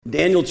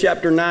Daniel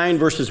chapter 9,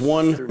 verses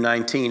 1 through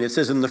 19. It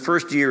says, in the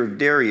first year of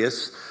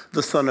Darius,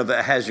 the son of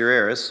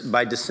Ahasuerus,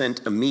 by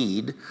descent a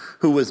Mede,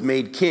 who was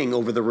made king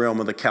over the realm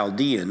of the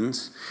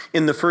Chaldeans,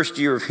 in the first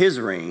year of his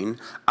reign,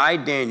 I,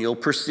 Daniel,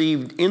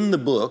 perceived in the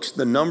books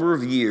the number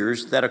of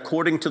years that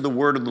according to the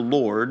word of the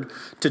Lord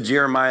to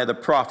Jeremiah the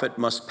prophet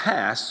must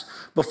pass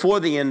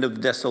before the end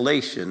of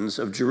desolations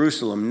of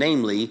Jerusalem,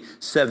 namely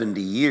 70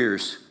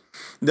 years.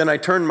 Then I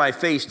turned my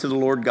face to the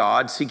Lord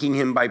God, seeking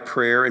him by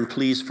prayer and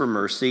pleas for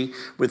mercy,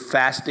 with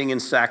fasting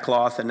and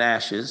sackcloth and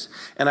ashes.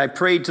 And I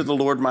prayed to the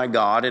Lord my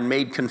God and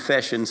made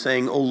confession,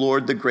 saying, O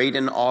Lord, the great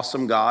and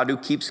awesome God, who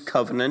keeps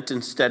covenant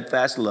and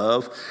steadfast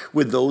love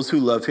with those who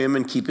love him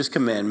and keep his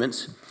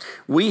commandments,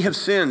 we have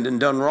sinned and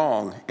done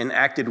wrong and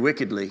acted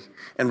wickedly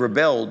and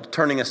rebelled,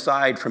 turning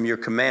aside from your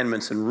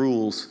commandments and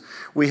rules.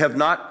 We have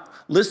not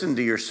listen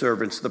to your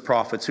servants, the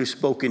prophets, who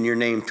spoke in your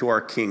name to our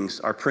kings,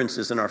 our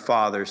princes, and our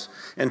fathers,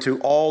 and to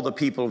all the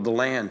people of the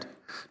land.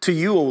 To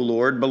you, O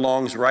Lord,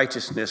 belongs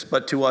righteousness,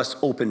 but to us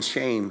open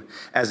shame,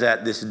 as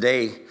at this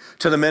day.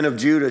 To the men of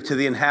Judah, to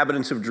the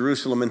inhabitants of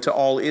Jerusalem, and to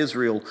all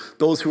Israel,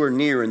 those who are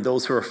near and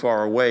those who are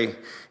far away,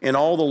 in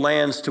all the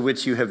lands to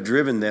which you have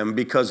driven them,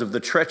 because of the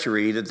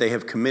treachery that they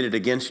have committed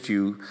against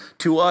you.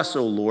 To us,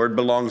 O Lord,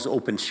 belongs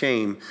open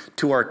shame,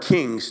 to our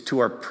kings, to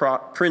our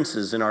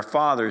princes, and our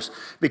fathers,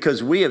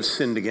 because we have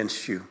sinned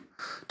against you.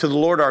 To the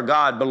Lord our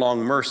God belong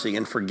mercy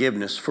and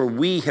forgiveness, for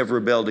we have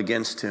rebelled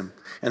against him,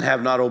 and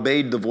have not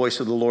obeyed the voice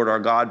of the Lord our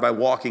God by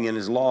walking in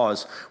his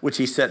laws, which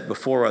he set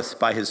before us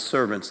by his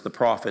servants, the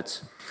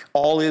prophets.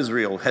 All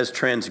Israel has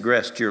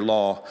transgressed your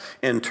law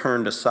and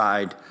turned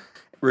aside,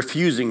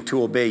 refusing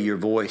to obey your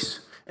voice.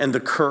 And the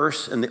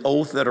curse and the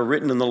oath that are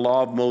written in the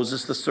law of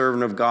Moses, the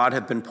servant of God,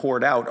 have been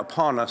poured out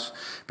upon us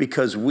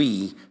because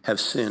we have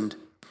sinned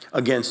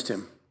against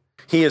him.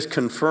 He has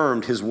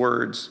confirmed his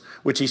words,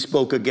 which he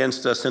spoke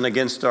against us and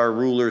against our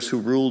rulers who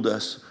ruled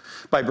us,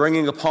 by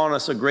bringing upon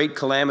us a great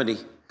calamity.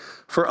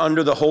 For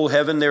under the whole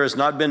heaven there has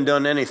not been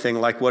done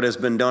anything like what has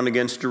been done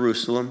against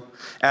Jerusalem.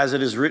 As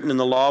it is written in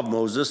the law of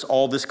Moses,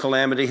 all this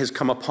calamity has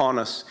come upon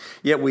us,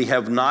 yet we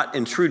have not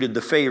entreated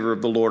the favor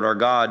of the Lord our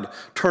God,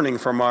 turning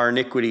from our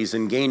iniquities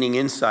and gaining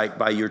insight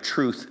by your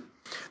truth.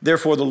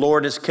 Therefore the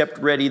Lord has kept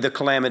ready the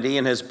calamity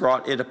and has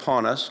brought it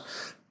upon us.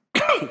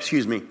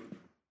 Excuse me.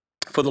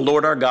 For the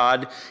Lord our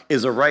God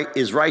is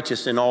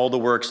righteous in all the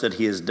works that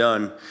he has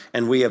done,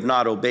 and we have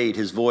not obeyed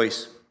his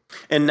voice.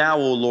 And now,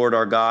 O Lord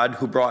our God,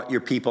 who brought your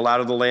people out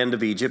of the land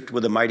of Egypt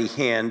with a mighty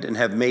hand, and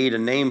have made a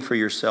name for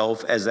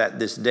yourself as at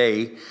this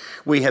day,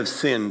 we have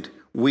sinned,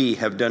 we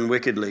have done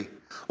wickedly.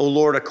 O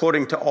Lord,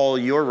 according to all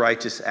your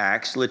righteous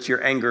acts, let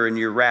your anger and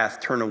your wrath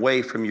turn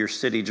away from your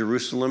city,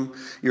 Jerusalem,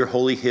 your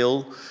holy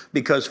hill,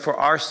 because for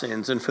our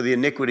sins and for the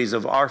iniquities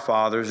of our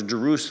fathers,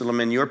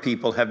 Jerusalem and your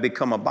people have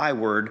become a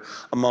byword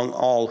among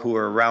all who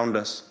are around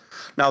us.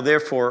 Now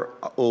therefore,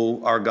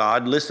 O our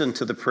God, listen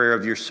to the prayer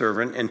of your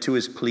servant and to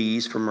his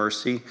pleas for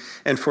mercy.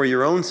 And for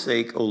your own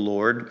sake, O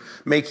Lord,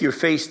 make your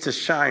face to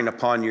shine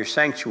upon your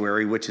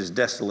sanctuary, which is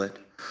desolate.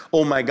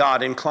 O my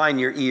God, incline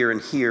your ear and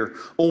hear.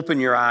 Open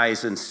your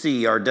eyes and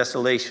see our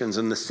desolations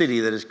in the city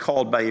that is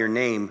called by your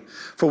name.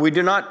 For we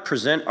do not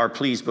present our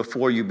pleas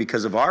before you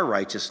because of our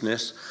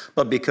righteousness,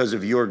 but because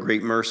of your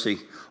great mercy.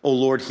 O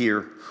Lord,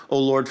 hear. O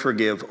Lord,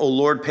 forgive. O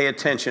Lord, pay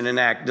attention and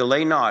act.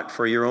 Delay not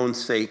for your own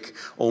sake,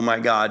 O my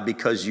God,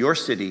 because your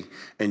city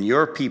and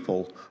your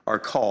people are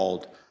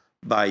called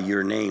by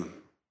your name.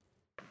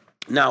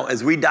 Now,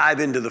 as we dive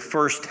into the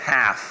first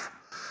half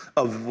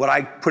of what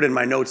I put in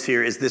my notes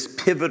here is this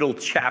pivotal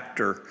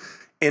chapter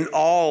in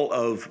all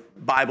of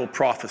Bible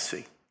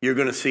prophecy. You're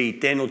going to see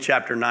Daniel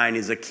chapter 9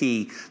 is a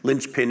key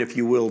linchpin, if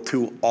you will,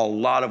 to a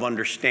lot of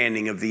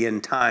understanding of the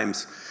end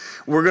times.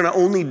 We're going to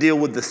only deal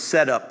with the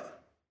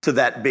setup to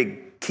that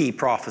big key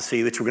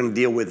prophecy, which we're going to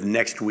deal with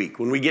next week.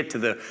 When we get to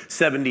the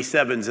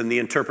 77s and the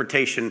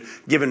interpretation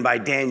given by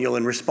Daniel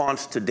in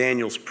response to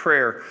Daniel's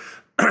prayer,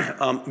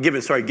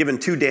 given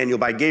to Daniel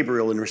by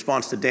Gabriel in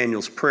response to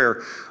Daniel's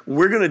prayer,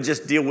 we're going to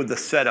just deal with the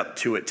setup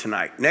to it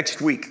tonight.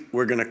 Next week,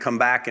 we're going to come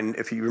back, and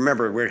if you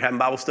remember, we're having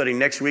Bible study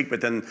next week,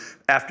 but then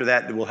after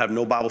that, we'll have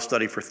no Bible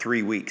study for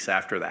 3 weeks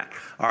after that.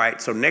 All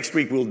right, so next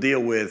week, we'll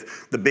deal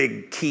with the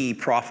big key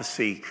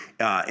prophecy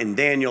in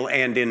Daniel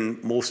and in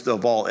most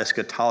of all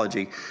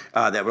eschatology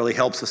that really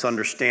helps us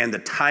understand the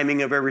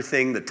timing of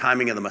everything, the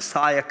timing of the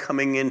Messiah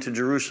coming into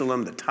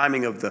Jerusalem, the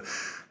timing of the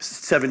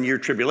 7-year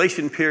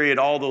tribulation period,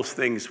 all those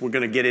things. We're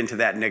going to get into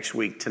that next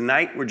week.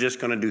 Tonight, we're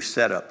just going to do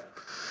setup.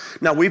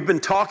 Now, we've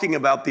been talking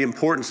about the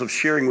importance of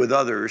sharing with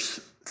others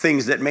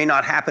things that may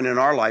not happen in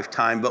our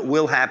lifetime, but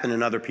will happen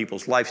in other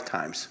people's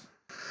lifetimes.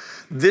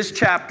 This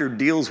chapter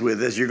deals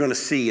with, as you're going to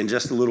see in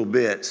just a little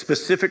bit,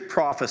 specific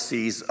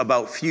prophecies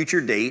about future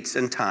dates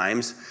and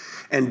times.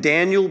 And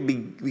Daniel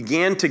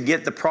began to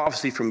get the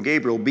prophecy from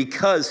Gabriel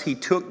because he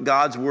took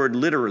God's word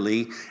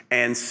literally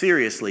and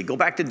seriously. Go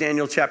back to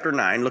Daniel chapter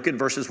 9, look at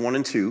verses 1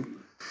 and 2.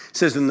 It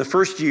says, in the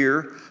first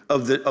year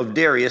of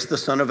Darius, the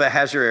son of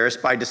Ahasuerus,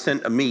 by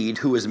descent a Mede,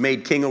 who was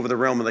made king over the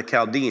realm of the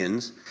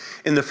Chaldeans,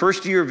 in the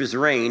first year of his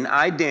reign,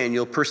 I,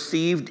 Daniel,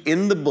 perceived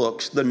in the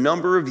books the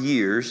number of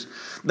years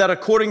that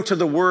according to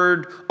the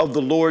word of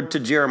the Lord to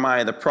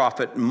Jeremiah the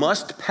prophet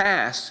must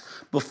pass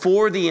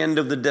before the end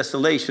of the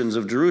desolations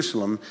of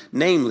Jerusalem,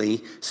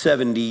 namely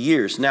 70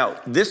 years. Now,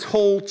 this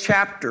whole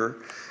chapter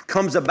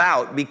comes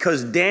about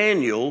because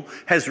Daniel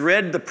has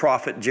read the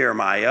prophet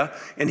Jeremiah,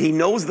 and he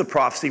knows the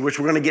prophecy, which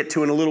we're going to get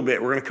to in a little bit.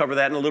 We're going to cover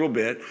that in a little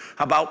bit.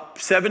 About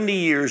 70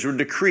 years were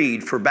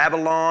decreed for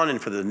Babylon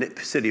and for the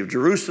city of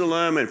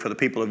Jerusalem and for the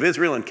people of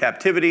Israel in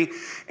captivity.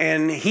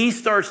 And he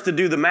starts to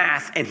do the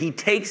math, and he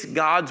takes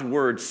God's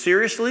word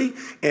seriously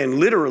and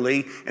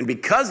literally. And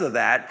because of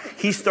that,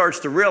 he starts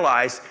to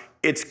realize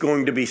it's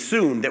going to be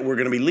soon that we're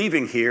going to be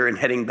leaving here and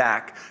heading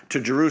back to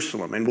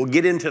Jerusalem. And we'll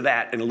get into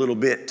that in a little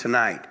bit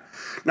tonight.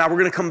 Now, we're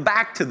going to come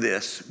back to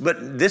this,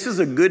 but this is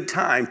a good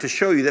time to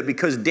show you that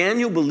because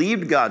Daniel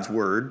believed God's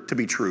word to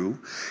be true,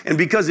 and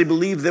because he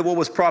believed that what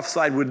was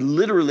prophesied would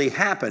literally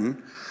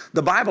happen,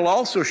 the Bible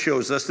also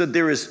shows us that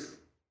there is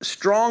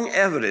strong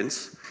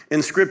evidence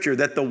in Scripture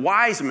that the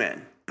wise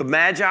men, the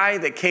magi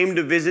that came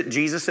to visit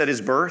Jesus at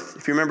his birth,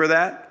 if you remember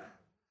that,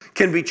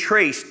 can be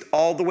traced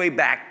all the way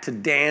back to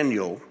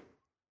Daniel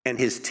and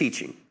his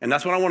teaching. And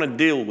that's what I want to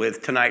deal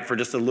with tonight for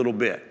just a little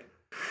bit.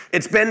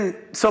 It's been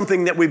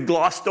something that we've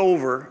glossed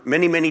over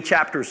many, many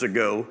chapters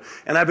ago,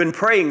 and I've been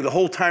praying the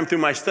whole time through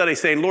my study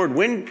saying, Lord,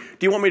 when do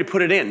you want me to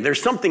put it in?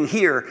 There's something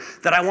here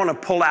that I want to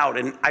pull out,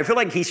 and I feel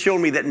like he's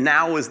shown me that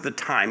now is the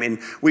time, and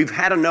we've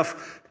had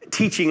enough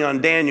teaching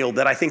on Daniel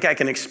that I think I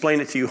can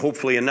explain it to you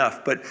hopefully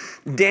enough. But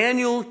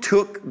Daniel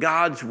took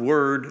God's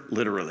word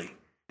literally.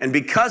 And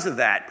because of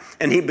that,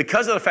 and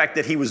because of the fact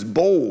that he was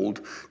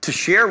bold to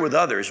share with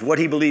others what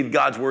he believed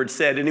God's word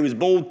said, and he was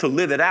bold to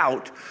live it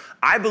out,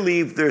 I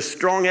believe there's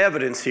strong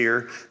evidence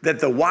here that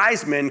the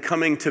wise men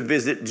coming to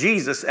visit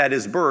Jesus at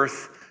his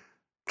birth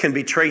can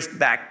be traced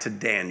back to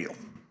Daniel.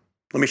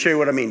 Let me show you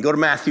what I mean. Go to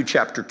Matthew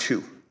chapter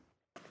 2.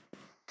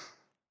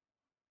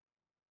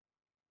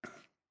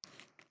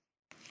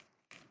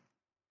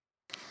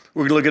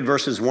 We're going to look at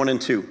verses 1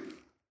 and 2.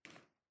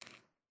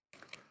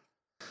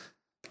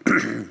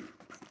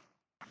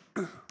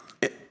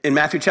 In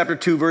Matthew chapter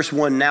 2, verse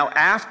 1, now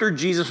after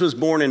Jesus was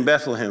born in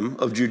Bethlehem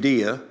of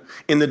Judea,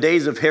 in the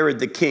days of Herod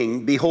the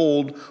king,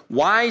 behold,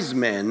 wise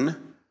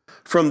men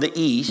from the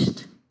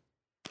east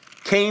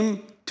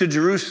came to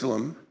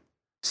Jerusalem,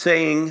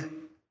 saying,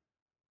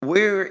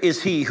 where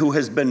is he who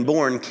has been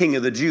born King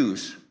of the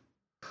Jews?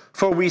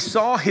 For we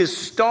saw his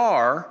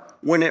star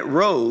when it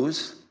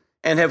rose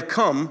and have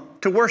come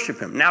to worship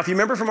him. Now, if you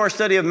remember from our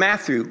study of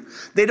Matthew,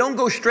 they don't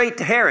go straight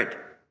to Herod.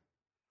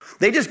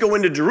 They just go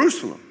into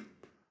Jerusalem,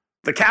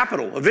 the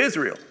capital of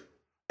Israel.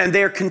 And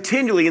they're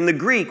continually, in the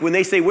Greek, when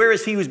they say, where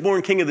is he who's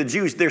born King of the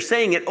Jews? They're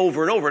saying it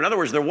over and over. In other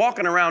words, they're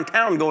walking around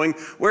town going,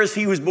 where is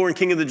he who's born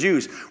King of the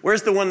Jews?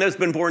 Where's the one that's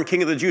been born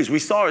King of the Jews? We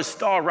saw his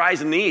star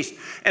rise in the east.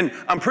 And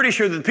I'm pretty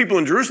sure that the people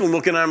in Jerusalem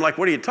looking at him like,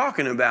 what are you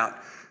talking about?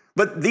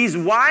 But these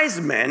wise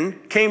men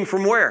came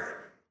from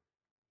where?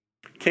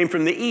 Came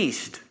from the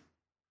east.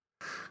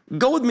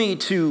 Go with me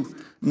to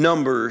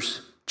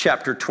Numbers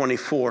chapter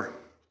 24.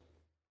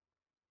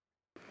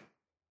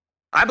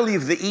 I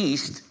believe the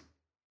east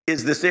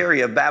is this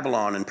area of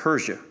Babylon and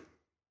Persia.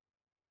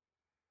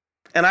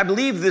 And I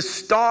believe this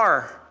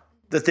star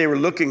that they were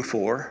looking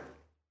for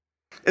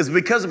is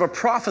because of a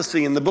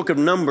prophecy in the book of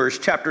Numbers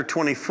chapter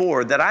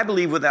 24 that I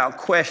believe without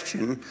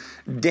question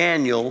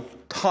Daniel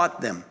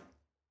taught them.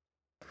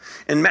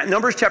 In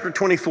Numbers chapter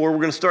 24, we're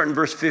going to start in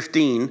verse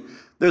 15.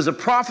 There's a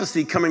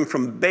prophecy coming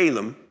from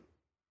Balaam.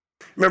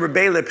 Remember,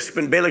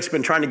 Balak's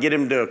been trying to get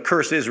him to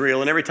curse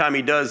Israel, and every time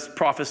he does,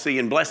 prophecy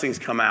and blessings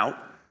come out.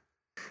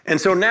 And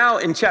so now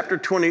in chapter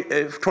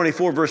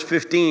 24, verse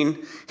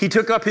 15, he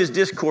took up his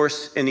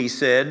discourse and he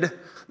said,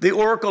 the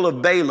oracle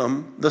of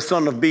Balaam, the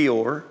son of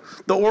Beor,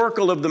 the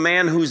oracle of the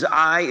man whose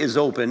eye is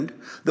opened,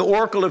 the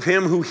oracle of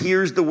him who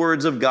hears the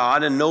words of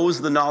God and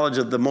knows the knowledge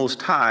of the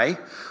Most High,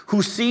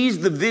 who sees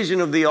the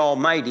vision of the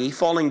Almighty,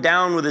 falling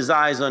down with his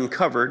eyes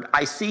uncovered.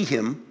 I see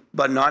him,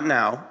 but not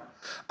now.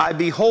 I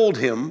behold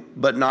him,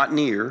 but not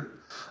near.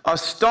 A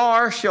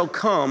star shall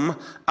come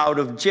out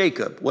of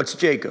Jacob. What's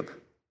Jacob?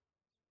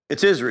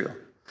 It's Israel.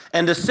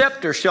 And a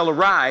scepter shall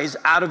arise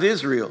out of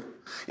Israel.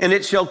 And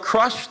it shall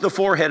crush the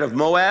forehead of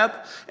Moab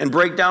and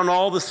break down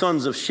all the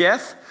sons of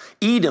Sheth.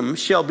 Edom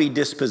shall be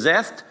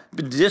dispossessed.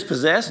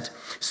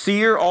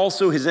 Seir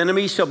also his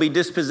enemies shall be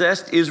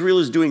dispossessed. Israel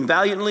is doing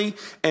valiantly.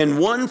 And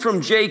one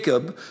from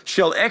Jacob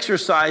shall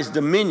exercise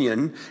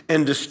dominion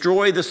and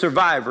destroy the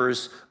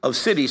survivors of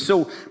cities.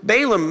 So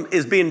Balaam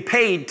is being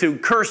paid to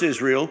curse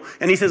Israel.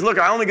 And he says, look,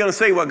 I'm only going to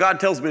say what God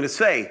tells me to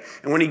say.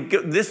 And when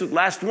this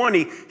last one,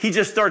 he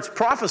just starts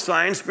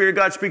prophesying. Spirit of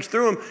God speaks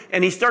through him.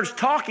 And he starts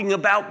talking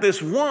about this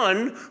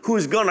one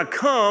who's going to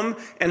come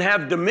and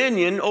have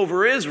dominion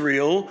over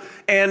Israel.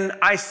 And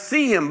I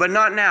see him, but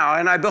not now.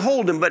 And I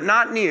behold him, but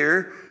not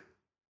near.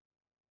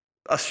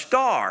 A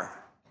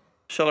star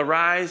shall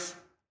arise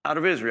out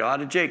of Israel,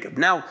 out of Jacob.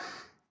 Now,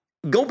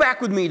 go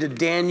back with me to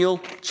Daniel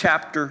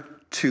chapter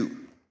 2.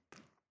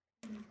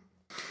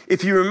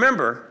 If you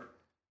remember,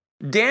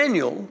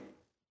 Daniel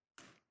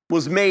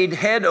was made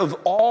head of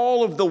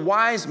all of the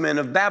wise men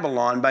of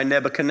Babylon by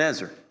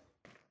Nebuchadnezzar.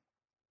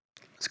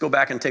 Let's go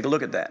back and take a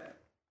look at that.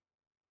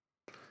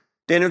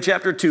 Daniel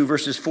chapter 2,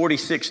 verses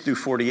 46 through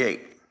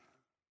 48.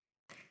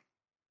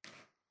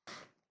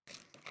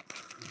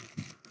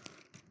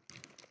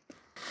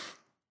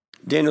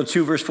 Daniel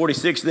 2, verse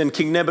 46, then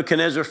King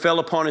Nebuchadnezzar fell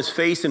upon his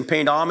face and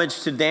paid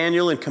homage to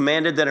Daniel and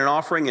commanded that an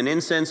offering and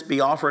incense be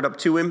offered up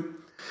to him.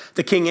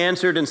 The king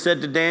answered and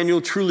said to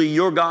Daniel, truly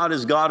your God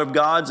is God of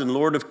gods and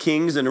Lord of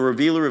kings and a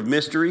revealer of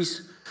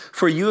mysteries,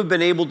 for you have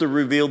been able to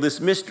reveal this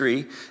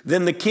mystery.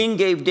 Then the king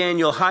gave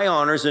Daniel high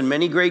honors and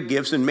many great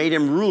gifts and made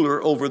him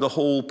ruler over the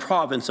whole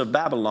province of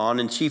Babylon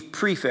and chief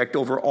prefect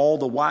over all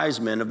the wise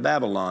men of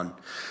Babylon.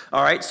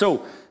 All right,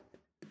 so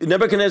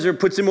Nebuchadnezzar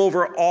puts him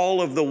over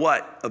all of the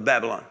what of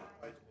Babylon?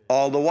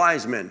 All the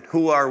wise men,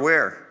 who are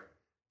where?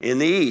 In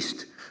the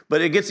east.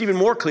 But it gets even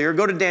more clear.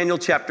 Go to Daniel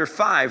chapter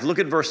 5. Look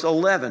at verse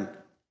 11.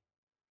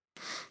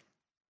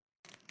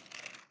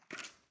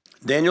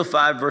 Daniel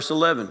 5, verse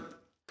 11.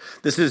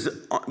 This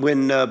is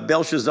when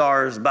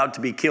Belshazzar is about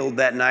to be killed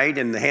that night,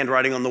 and the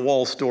handwriting on the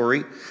wall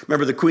story.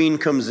 Remember, the queen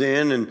comes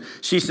in, and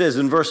she says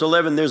in verse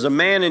 11, there's a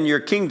man in your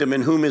kingdom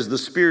in whom is the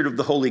spirit of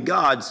the holy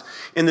gods.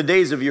 In the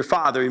days of your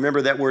father,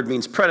 remember that word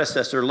means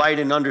predecessor, light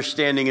and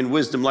understanding and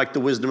wisdom like the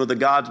wisdom of the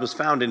gods was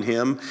found in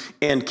him.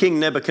 And King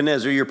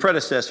Nebuchadnezzar, your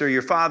predecessor,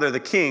 your father, the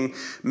king,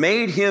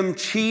 made him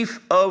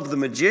chief of the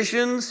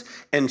magicians,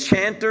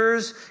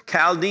 enchanters,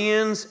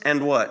 Chaldeans,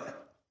 and what?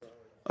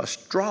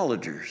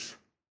 Astrologers.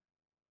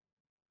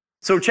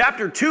 So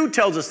chapter 2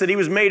 tells us that he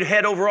was made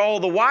head over all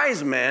the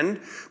wise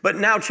men, but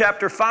now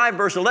chapter 5,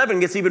 verse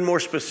 11 gets even more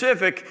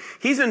specific.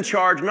 He's in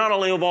charge not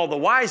only of all the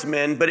wise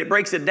men, but it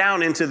breaks it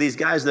down into these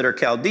guys that are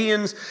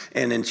Chaldeans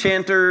and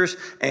enchanters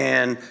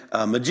and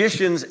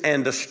magicians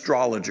and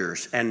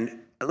astrologers. And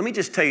let me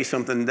just tell you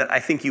something that I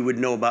think you would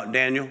know about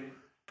Daniel.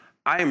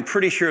 I am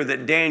pretty sure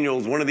that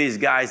Daniel's one of these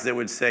guys that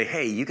would say,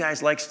 hey, you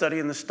guys like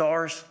studying the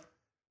stars?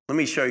 Let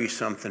me show you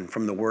something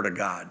from the Word of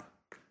God.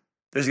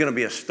 There's going to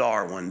be a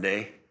star one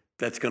day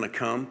that's going to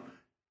come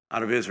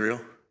out of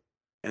Israel,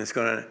 and it's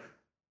going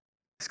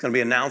to be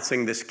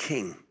announcing this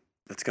king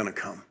that's going to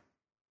come.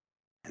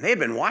 And they had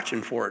been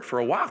watching for it for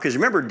a while, because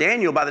remember,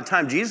 Daniel, by the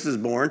time Jesus is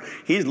born,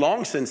 he's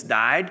long since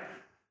died.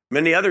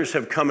 Many others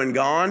have come and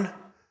gone.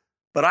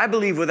 But I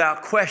believe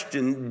without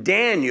question,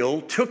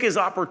 Daniel took his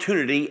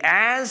opportunity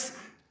as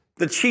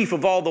the chief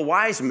of all the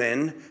wise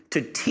men to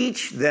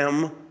teach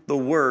them the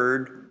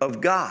word of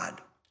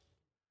God.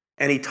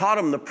 And he taught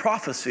them the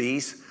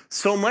prophecies,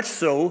 so much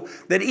so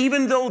that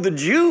even though the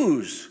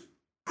Jews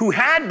who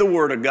had the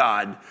word of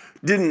God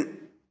didn't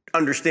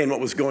understand what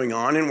was going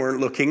on and weren't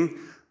looking,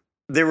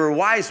 there were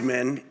wise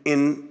men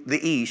in the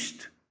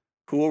east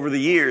who over the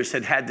years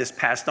had this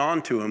passed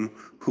on to them,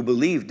 who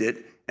believed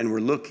it and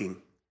were looking.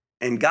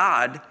 And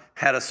God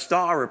had a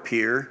star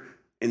appear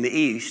in the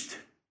east,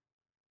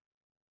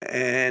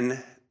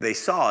 and they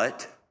saw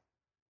it,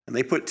 and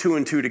they put 2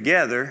 and 2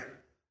 together,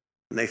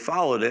 and they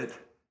followed it,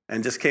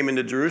 and just came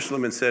into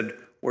Jerusalem and said,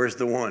 where's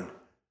the one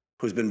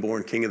who's been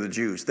born King of the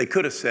Jews? They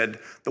could have said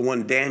the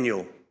one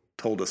Daniel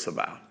told us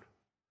about.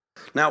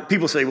 Now,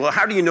 people say, well,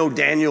 how do you know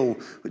Daniel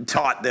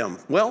taught them?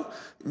 Well,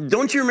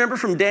 don't you remember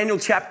from Daniel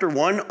chapter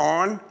 1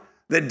 on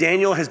that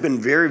Daniel has been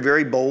very,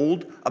 very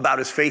bold about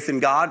his faith in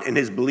God and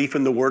his belief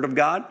in the Word of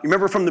God? You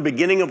remember from the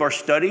beginning of our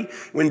study,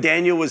 when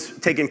Daniel was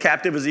taken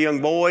captive as a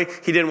young boy,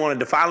 he didn't want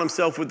to defile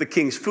himself with the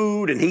king's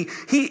food, and he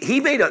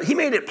made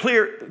it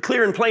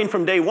clear and plain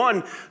from day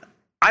one,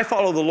 I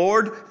follow the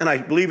Lord and I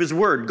believe his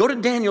word. Go to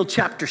Daniel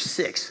chapter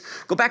 6.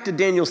 Go back to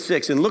Daniel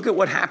 6 and look at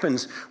what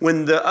happens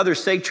when the other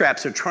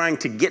satraps are trying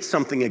to get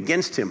something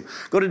against him.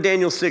 Go to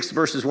Daniel 6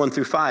 verses 1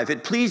 through 5.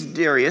 It pleased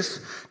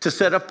Darius to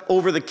set up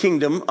over the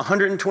kingdom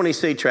 120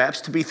 satraps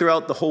to be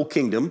throughout the whole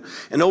kingdom,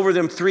 and over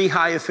them 3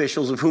 high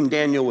officials, of whom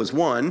Daniel was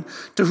one,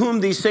 to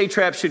whom these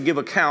satraps should give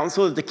account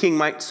so that the king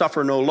might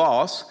suffer no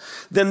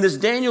loss. Then this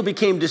Daniel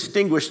became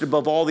distinguished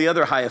above all the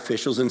other high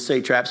officials and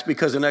satraps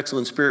because an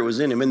excellent spirit was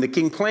in him, and the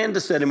king planned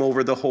to set him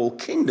over the whole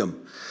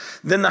kingdom.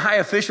 Then the high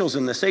officials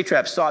and the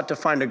satraps sought to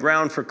find a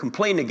ground for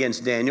complaint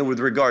against Daniel with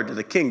regard to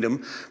the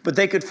kingdom, but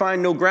they could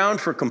find no ground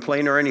for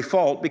complaint or any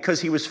fault,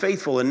 because he was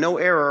faithful and no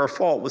error or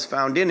fault was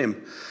found in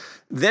him.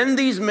 Then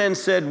these men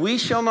said, we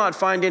shall not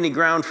find any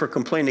ground for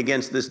complaint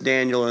against this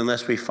Daniel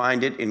unless we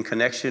find it in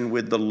connection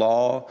with the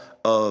law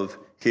of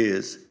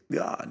his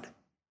God.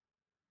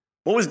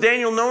 What was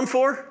Daniel known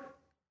for?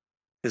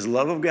 His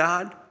love of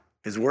God,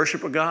 his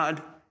worship of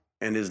God,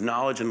 and his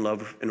knowledge and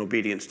love and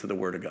obedience to the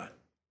Word of God.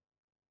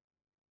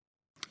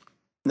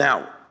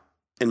 Now,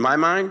 in my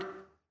mind,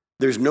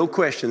 there's no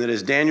question that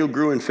as Daniel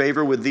grew in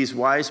favor with these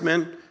wise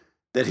men,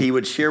 that he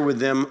would share with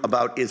them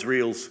about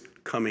Israel's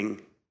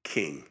coming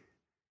king.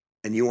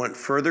 And you want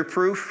further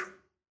proof?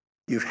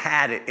 You've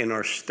had it in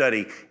our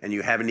study, and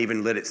you haven't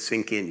even let it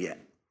sink in yet.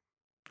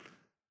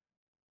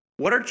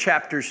 What are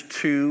chapters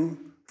 2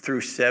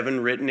 through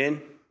 7 written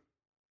in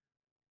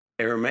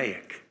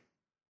Aramaic?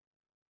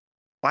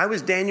 Why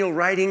was Daniel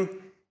writing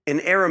in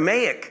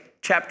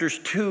Aramaic, chapters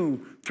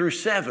 2 through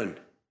 7?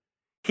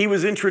 He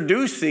was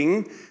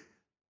introducing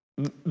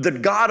the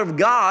God of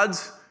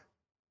gods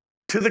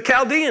to the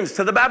Chaldeans,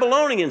 to the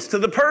Babylonians, to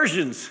the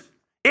Persians.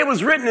 It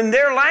was written in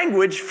their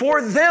language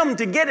for them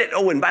to get it.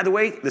 Oh, and by the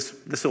way,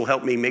 this will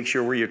help me make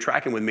sure where you're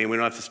tracking with me. We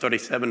don't have to study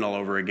 7 all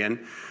over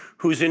again.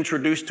 Who's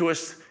introduced to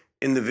us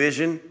in the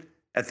vision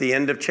at the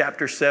end of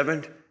chapter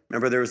 7?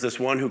 Remember, there was this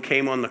one who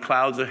came on the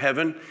clouds of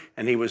heaven,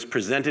 and he was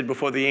presented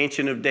before the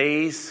Ancient of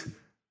Days.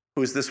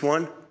 Who's this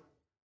one?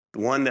 The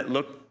one that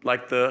looked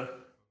like the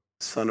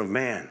Son of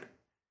Man.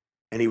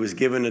 And he was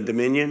given a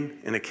dominion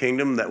and a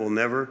kingdom that will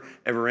never,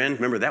 ever end.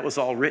 Remember, that was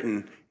all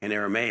written in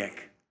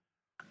Aramaic.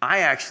 I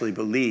actually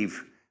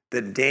believe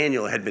that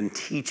Daniel had been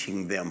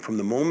teaching them from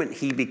the moment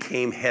he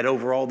became head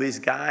over all these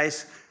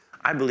guys.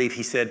 I believe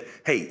he said,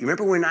 hey, you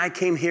remember when I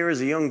came here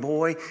as a young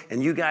boy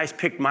and you guys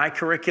picked my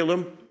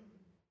curriculum?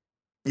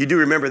 You do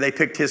remember they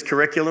picked his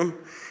curriculum?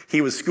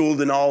 He was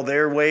schooled in all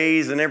their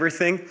ways and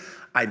everything.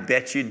 I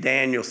bet you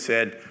Daniel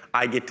said,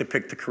 I get to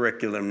pick the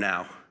curriculum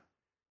now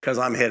because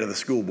I'm head of the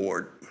school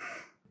board.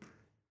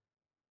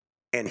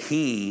 And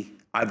he,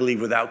 I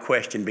believe without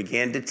question,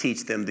 began to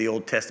teach them the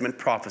Old Testament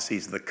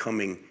prophecies of the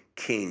coming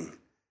king.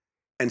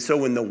 And so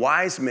when the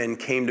wise men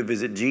came to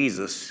visit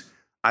Jesus,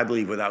 I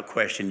believe without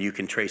question you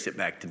can trace it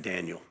back to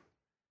Daniel.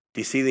 Do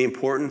you see the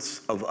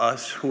importance of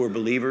us who are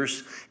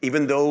believers?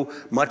 Even though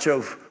much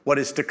of what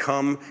is to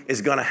come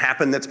is going to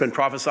happen that's been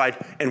prophesied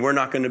and we're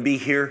not going to be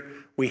here,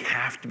 we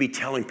have to be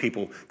telling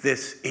people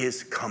this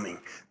is coming.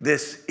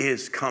 This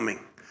is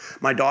coming.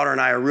 My daughter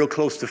and I are real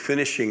close to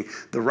finishing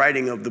the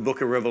writing of the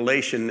book of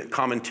Revelation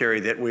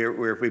commentary that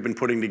we've been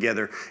putting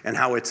together, and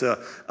how it's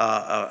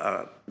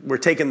we're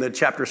taking the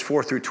chapters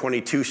 4 through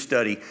 22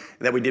 study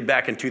that we did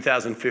back in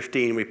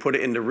 2015. We put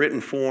it into written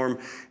form,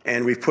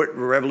 and we've put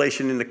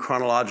Revelation into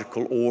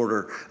chronological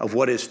order of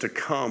what is to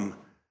come.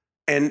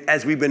 And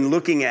as we've been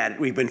looking at it,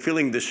 we've been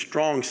feeling this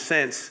strong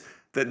sense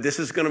that this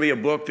is going to be a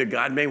book that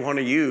God may want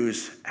to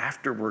use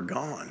after we're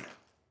gone,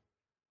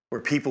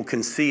 where people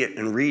can see it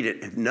and read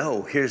it and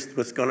know here's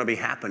what's going to be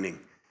happening.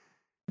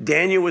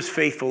 Daniel was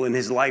faithful in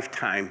his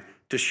lifetime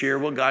to share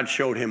what God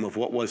showed him of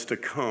what was to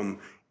come,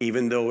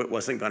 even though it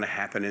wasn't going to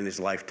happen in his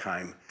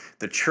lifetime.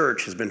 The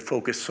church has been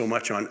focused so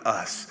much on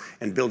us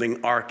and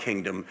building our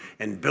kingdom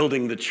and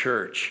building the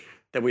church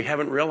that we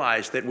haven't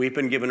realized that we've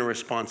been given a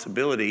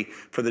responsibility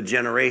for the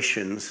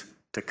generations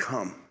to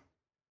come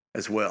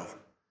as well.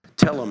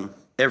 Tell them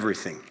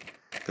everything,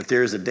 that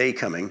there is a day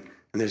coming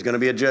and there's going to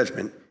be a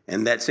judgment.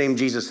 And that same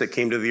Jesus that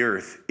came to the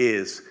earth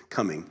is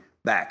coming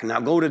back. Now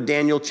go to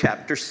Daniel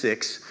chapter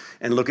 6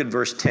 and look at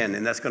verse 10.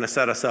 And that's going to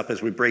set us up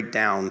as we break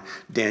down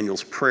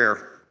Daniel's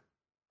prayer.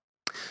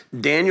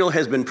 Daniel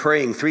has been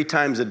praying 3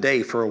 times a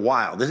day for a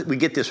while. We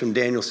get this from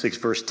Daniel 6,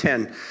 verse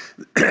 10.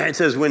 It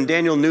says, when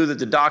Daniel knew that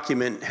the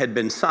document had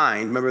been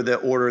signed, remember the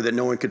order that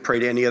no one could pray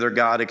to any other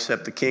god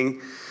except the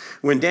king?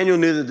 When Daniel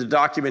knew that the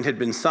document had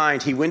been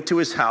signed, he went to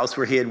his house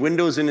where he had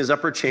windows in his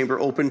upper chamber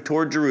open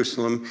toward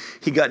Jerusalem.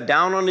 He got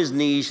down on his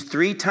knees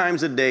 3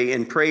 times a day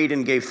and prayed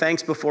and gave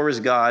thanks before his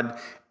God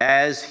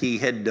as he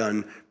had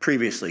done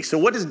previously. So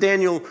what is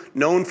Daniel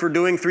known for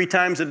doing 3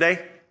 times a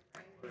day?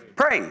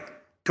 Praying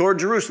toward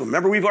Jerusalem.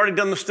 Remember, we've already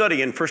done the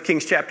study in 1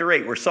 Kings chapter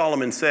 8 where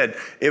Solomon said,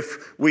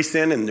 if we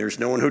sin and there's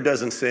no one who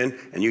doesn't sin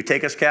and you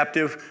take us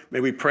captive,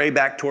 may we pray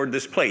back toward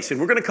this place. And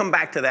we're going to come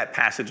back to that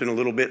passage in a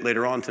little bit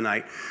later on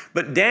tonight.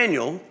 But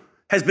Daniel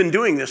has been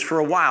doing this for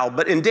a while.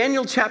 But in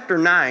Daniel chapter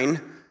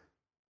 9,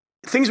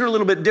 things are a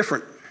little bit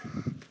different.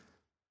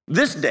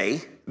 This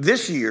day,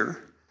 this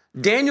year,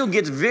 Daniel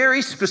gets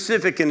very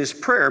specific in his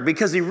prayer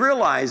because he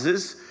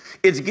realizes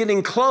it's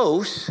getting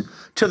close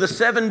to the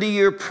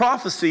 70-year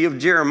prophecy of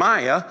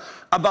Jeremiah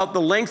about the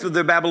length of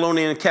their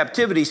Babylonian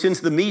captivity, since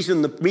the Medes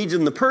and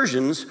the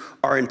Persians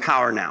are in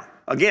power now.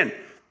 Again,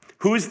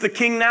 who's the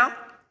king now?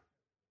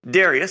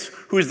 Darius,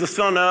 who's the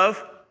son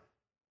of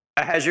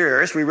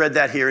Ahasuerus. We read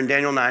that here in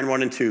Daniel 9,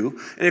 1 and 2.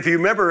 And if you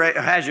remember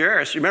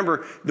Ahasuerus, you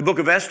remember the book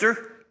of Esther?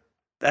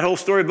 That whole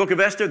story of the book of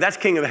Esther? That's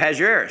king of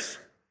Ahasuerus.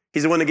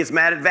 He's the one that gets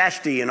mad at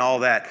Vashti and all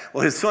that.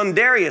 Well, his son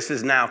Darius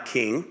is now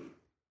king.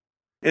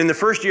 And in the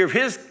first year of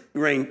his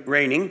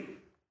reigning,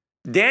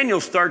 Daniel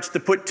starts to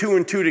put 2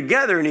 and 2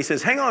 together, and he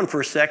says, hang on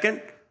for a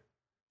second.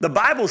 The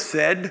Bible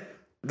said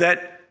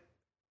that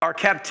our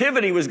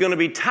captivity was going to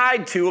be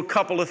tied to a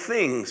couple of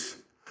things.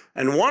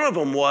 And one of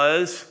them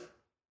was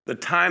the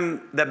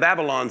time that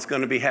Babylon's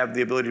going to have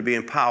the ability to be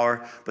in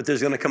power, but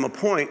there's going to come a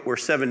point where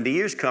 70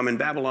 years come and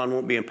Babylon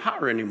won't be in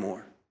power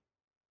anymore.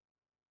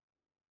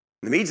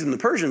 The Medes and the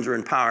Persians are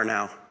in power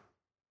now.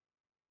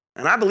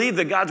 And I believe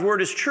that God's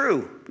word is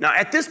true. Now,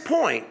 at this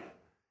point,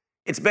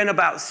 it's been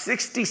about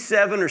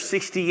 67 or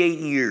 68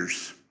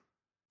 years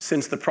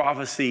since the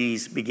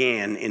prophecies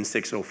began in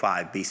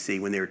 605 BC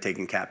when they were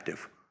taken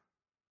captive.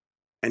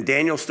 And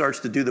Daniel starts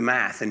to do the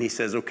math, and he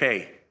says,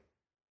 okay,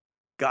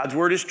 God's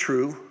word is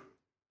true.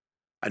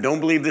 I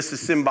don't believe this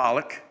is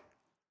symbolic.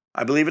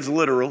 I believe it's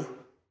literal.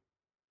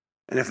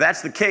 And if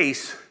that's the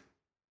case,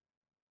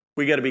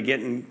 we got to be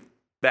getting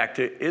back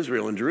to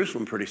Israel and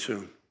Jerusalem pretty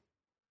soon.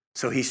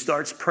 So he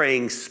starts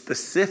praying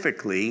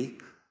specifically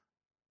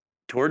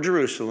toward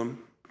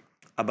Jerusalem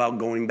about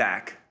going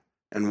back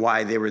and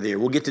why they were there.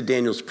 We'll get to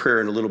Daniel's prayer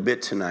in a little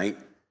bit tonight.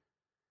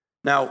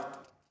 Now,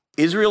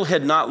 Israel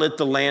had not let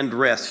the land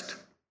rest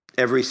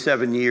every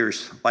 7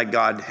 years like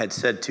God had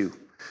said to.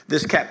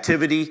 This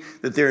captivity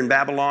that they're in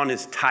Babylon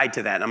is tied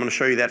to that. I'm going to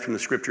show you that from the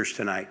scriptures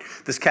tonight.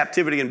 This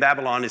captivity in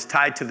Babylon is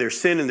tied to their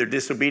sin and their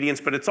disobedience,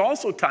 but it's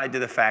also tied to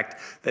the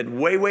fact that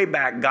way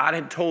back, God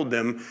had told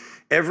them,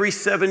 every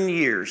 7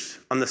 years,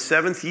 on the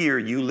 7th year,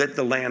 you let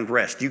the land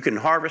rest. You can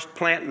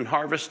plant and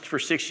harvest for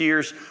 6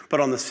 years, but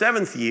on the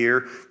 7th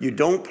year, you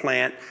don't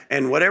plant,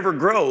 and whatever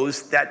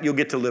grows, that you'll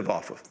get to live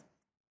off of.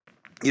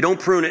 You don't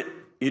prune it.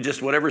 You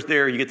just, whatever's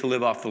there, you get to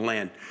live off the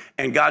land.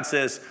 And God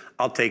says,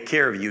 I'll take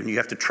care of you, and you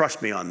have to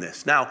trust me on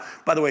this. Now,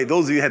 by the way,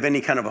 those of you who have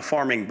any kind of a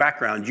farming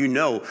background, you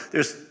know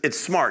it's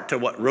smart to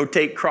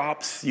rotate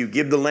crops. You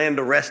give the land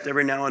a rest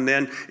every now and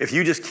then. If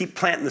you just keep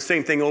planting the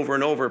same thing over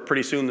and over,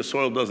 pretty soon the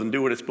soil doesn't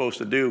do what it's supposed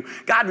to do.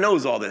 God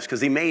knows all this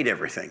because he made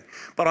everything.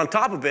 But on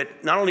top of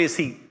it, not only is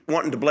he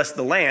wanting to bless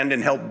the land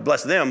and help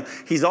bless them,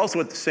 he's also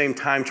at the same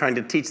time trying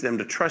to teach them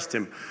to trust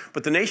him.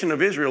 But the nation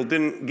of Israel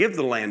didn't give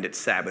the land its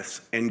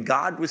Sabbaths, and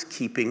God was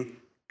keeping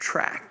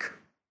track.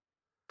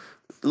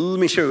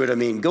 Let me show you what I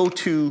mean. Go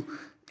to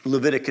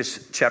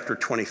Leviticus chapter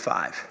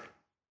 25.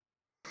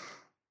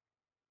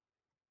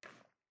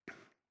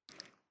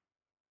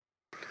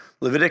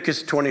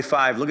 Leviticus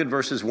 25, look at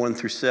verses 1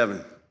 through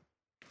 7.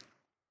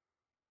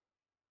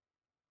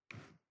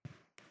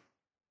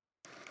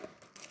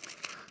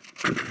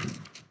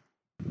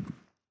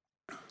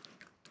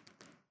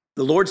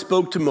 The Lord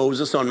spoke to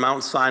Moses on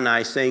Mount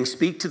Sinai, saying,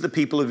 "Speak to the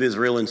people of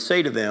Israel and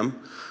say to them,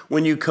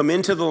 when you come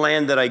into the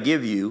land that I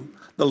give you,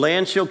 the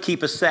land shall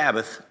keep a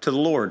Sabbath to the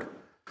Lord.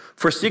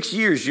 For 6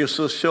 years you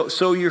shall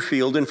sow your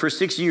field, and for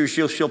 6 years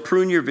you shall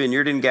prune your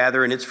vineyard and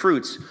gather in its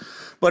fruits.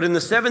 But in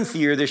the 7th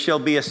year there shall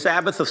be a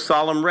Sabbath of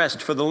solemn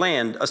rest for the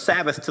land, a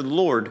Sabbath to the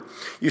Lord.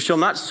 You shall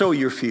not sow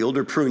your field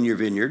or prune your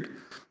vineyard.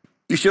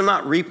 You shall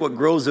not reap what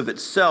grows of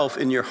itself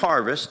in your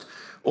harvest,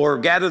 or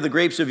gather the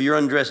grapes of your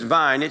undressed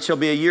vine. It shall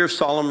be a year of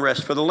solemn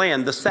rest for the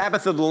land. The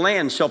Sabbath of the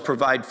land shall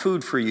provide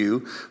food for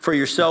you, for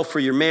yourself, for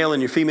your male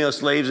and your female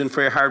slaves, and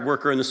for your hired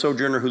worker and the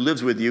sojourner who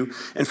lives with you,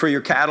 and for your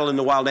cattle and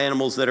the wild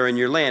animals that are in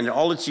your land. And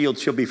all its yield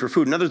shall be for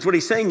food." In other words, what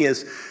he's saying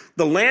is,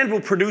 the land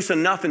will produce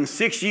enough in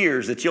 6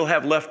 years that you'll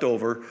have left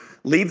over.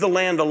 Leave the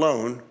land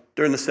alone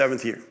during the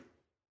 7th year.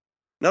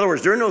 In other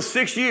words, during those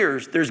 6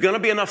 years, there's going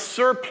to be enough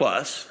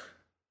surplus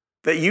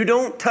that you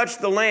don't touch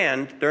the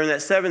land during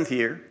that 7th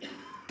year.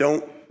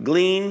 Don't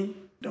glean,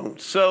 don't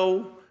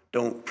sow,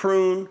 don't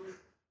prune.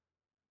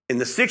 In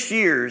the 6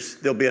 years,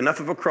 there'll be enough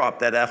of a crop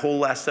that whole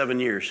last 7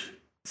 years,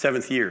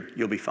 7th year,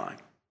 you'll be fine.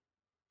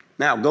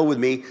 Now, go with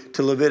me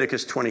to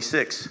Leviticus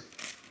 26.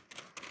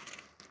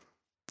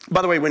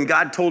 By the way, when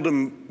God told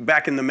him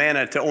back in the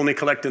manna to only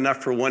collect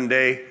enough for 1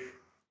 day,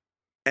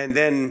 and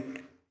then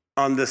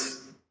on this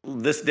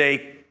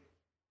day,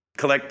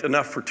 collect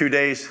enough for 2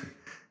 days,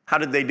 how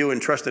did they do in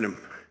trusting him?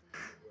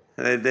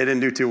 They didn't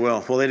do too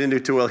well. Well, they didn't do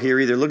too well here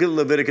either. Look at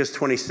Leviticus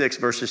 26,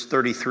 verses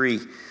 33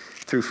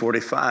 through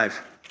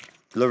 45.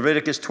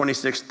 Leviticus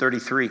 26,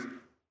 33.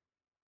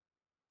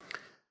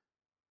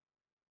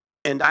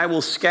 "And I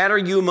will scatter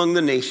you among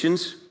the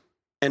nations,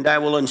 and I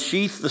will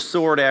unsheath the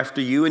sword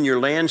after you, and your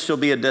land shall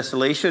be a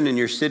desolation, and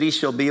your city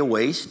shall be a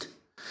waste.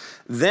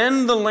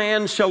 Then the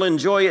land shall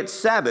enjoy its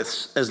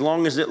Sabbaths as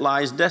long as it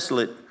lies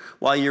desolate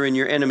while you're in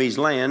your enemy's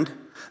land.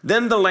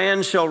 Then the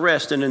land shall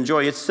rest and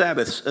enjoy its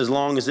Sabbaths. As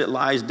long as it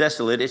lies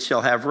desolate, it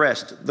shall have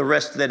rest, the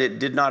rest that it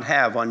did not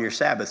have on your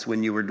Sabbaths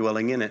when you were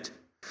dwelling in it.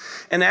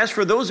 And as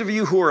for those of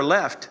you who are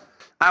left,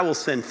 I will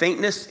send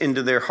faintness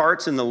into their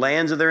hearts in the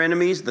lands of their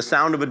enemies. The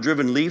sound of a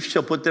driven leaf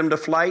shall put them to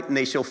flight, and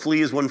they shall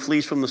flee as one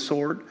flees from the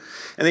sword.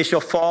 And they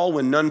shall fall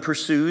when none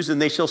pursues, and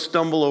they shall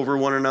stumble over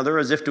one another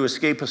as if to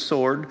escape a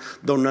sword,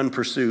 though none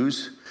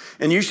pursues.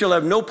 And you shall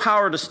have no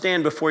power to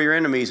stand before your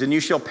enemies, and you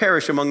shall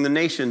perish among the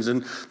nations,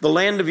 and the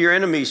land of your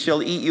enemies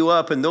shall eat you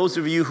up, and those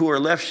of you who are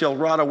left shall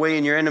rot away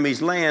in your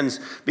enemies' lands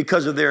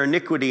because of their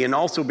iniquity, and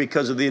also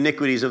because of the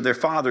iniquities of their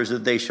fathers,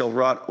 that they shall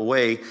rot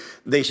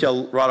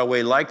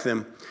away like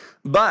them.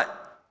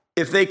 But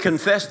if they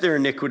confess their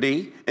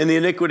iniquity and the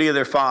iniquity of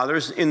their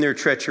fathers in their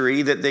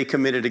treachery that they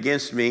committed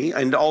against me,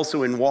 and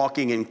also in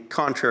walking in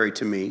contrary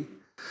to me,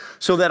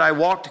 so that I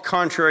walked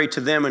contrary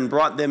to them and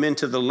brought them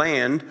into the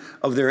land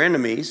of their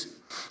enemies,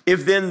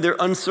 if then their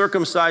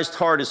uncircumcised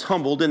heart is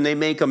humbled and they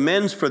make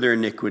amends for their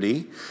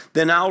iniquity,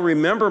 then I'll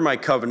remember my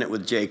covenant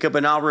with Jacob,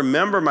 and I'll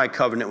remember my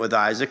covenant with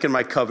Isaac and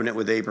my covenant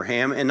with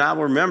Abraham, and I'll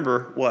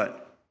remember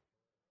what?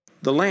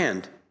 The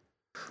land.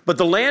 But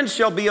the land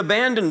shall be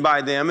abandoned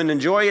by them and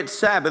enjoy its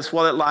Sabbaths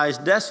while it lies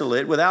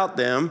desolate without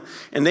them,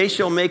 and they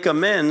shall make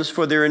amends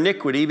for their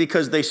iniquity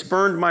because they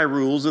spurned my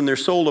rules and their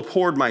soul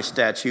abhorred my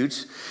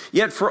statutes.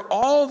 Yet for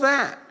all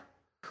that,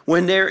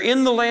 when they're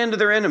in the land of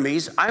their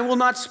enemies, I will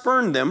not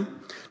spurn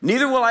them,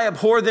 Neither will I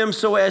abhor them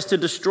so as to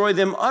destroy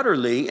them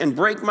utterly and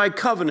break my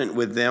covenant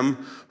with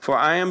them, for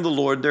I am the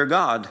Lord their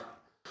God.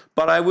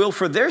 But I will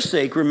for their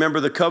sake remember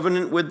the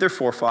covenant with their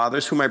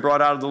forefathers, whom I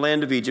brought out of the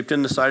land of Egypt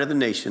in the sight of the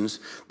nations,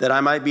 that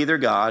I might be their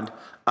God.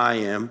 I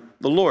am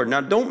the Lord. Now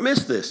don't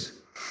miss this.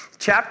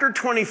 Chapter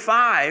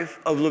 25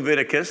 of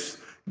Leviticus,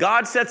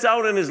 God sets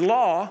out in his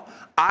law,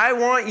 I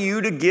want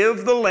you to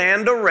give the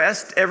land a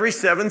rest every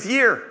 7th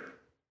year.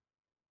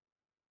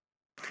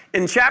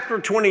 In chapter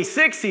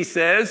 26, he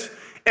says,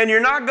 and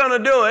you're not going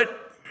to do it.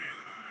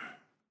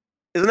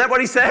 Isn't that what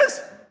he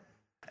says?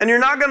 And you're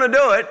not going to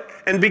do it.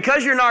 And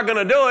because you're not going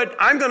to do it,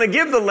 I'm going to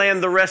give the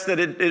land the rest that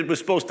it was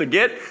supposed to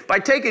get by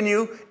taking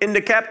you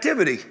into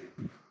captivity.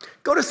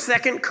 Go to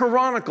 2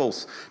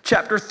 Chronicles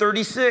chapter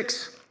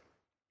 36.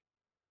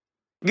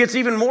 It gets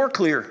even more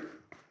clear.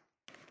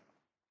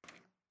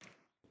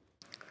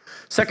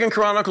 2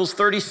 Chronicles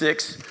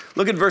 36,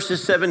 look at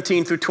verses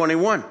 17 through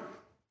 21.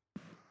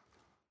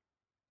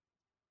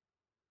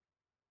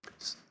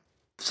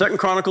 2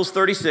 Chronicles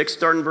 36,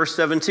 starting verse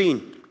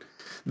 17.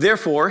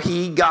 Therefore,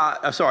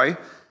 God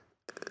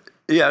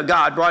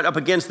brought up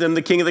against them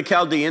the king of the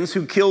Chaldeans,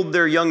 who killed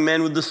their young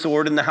men with the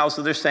sword in the house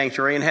of their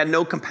sanctuary, and had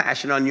no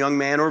compassion on young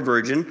man or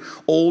virgin,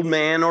 old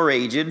man or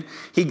aged.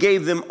 He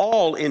gave them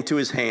all into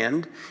his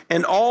hand,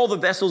 and all the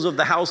vessels of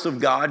the house of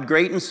God,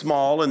 great and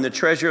small, and the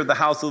treasure of the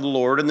house of the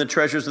Lord, and the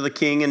treasures of the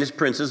king and his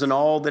princes, and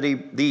all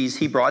that these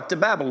he brought to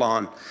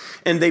Babylon.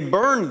 And they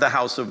burned the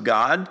house of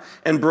God,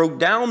 and broke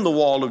down the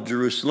wall of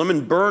Jerusalem,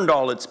 and burned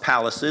all its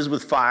palaces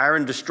with fire,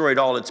 and destroyed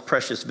all its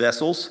precious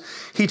vessels.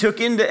 He took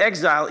into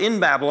exile in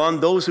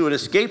Babylon those who had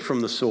escaped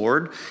from the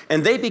sword,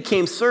 and they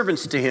became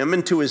servants to him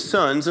and to his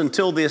sons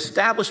until the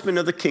establishment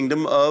of the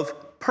kingdom of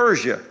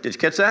Persia. Did you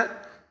catch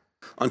that?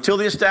 Until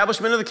the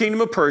establishment of the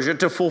kingdom of Persia,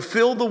 to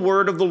fulfill the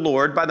word of the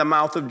Lord by the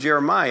mouth of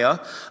Jeremiah,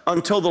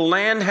 until the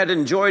land had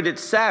enjoyed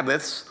its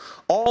Sabbaths.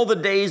 All the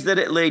days that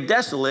it lay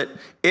desolate,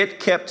 it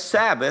kept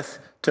Sabbath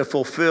to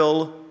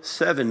fulfill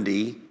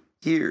 70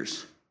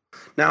 years.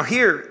 Now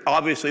here,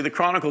 obviously, the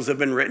Chronicles have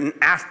been written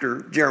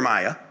after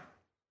Jeremiah.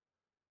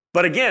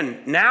 But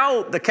again,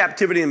 now the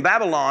captivity in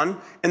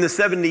Babylon and the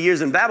 70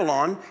 years in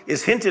Babylon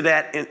is hinted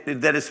at,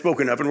 that is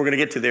spoken of, and we're going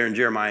to get to there in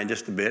Jeremiah in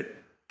just a bit.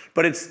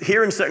 But it's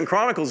here in 2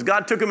 Chronicles,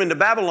 God took them into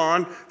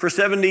Babylon for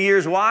 70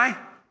 years. Why?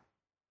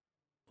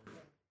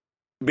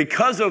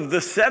 Because of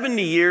the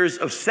 70 years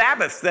of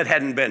Sabbaths that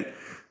hadn't been.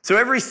 So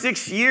every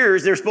 6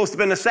 years, there's supposed to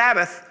have been a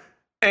Sabbath,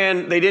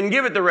 and they didn't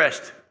give it the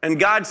rest. And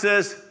God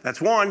says, that's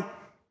one.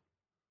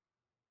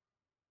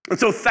 And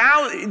so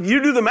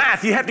you do the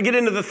math. You have to get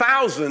into the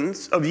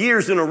thousands of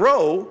years in a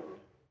row.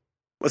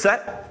 What's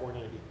that?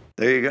 490.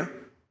 There you go.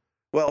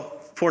 Well,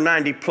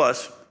 490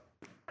 plus,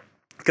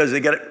 because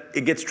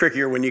it gets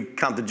trickier when you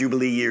count the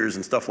Jubilee years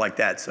and stuff like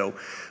that.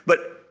 But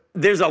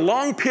there's a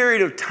long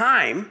period of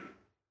time,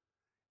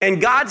 and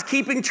God's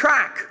keeping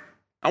track.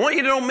 I want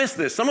you to don't miss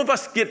this. Some of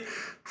us get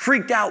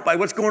freaked out by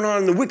what's going on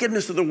in the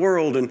wickedness of the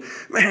world. And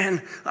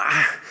man,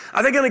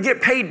 are they going to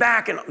get paid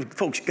back? And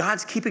folks,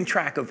 God's keeping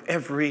track of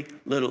every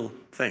little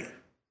thing.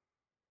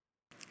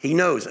 He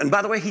knows. And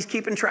by the way, he's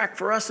keeping track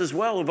for us as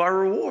well of our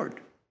reward.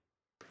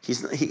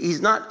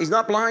 He's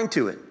not blind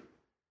to it.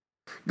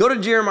 Go to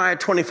Jeremiah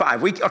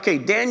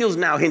 25. Daniel's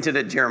now hinted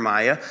at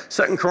Jeremiah.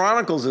 2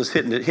 Chronicles is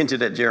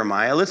hinted at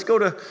Jeremiah. Let's go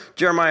to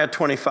Jeremiah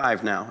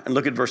 25 now and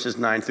look at verses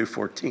 9 through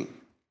 14.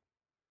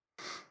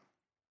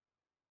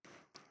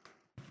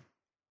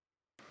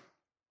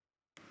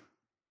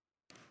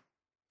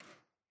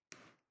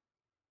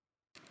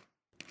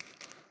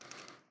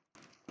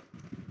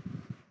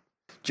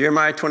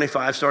 Jeremiah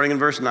 25, starting in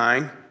verse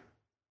 9.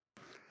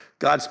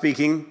 God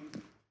speaking.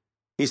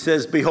 He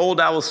says, behold,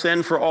 I will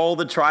send for all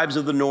the tribes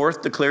of the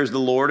north, declares the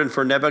Lord, and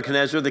for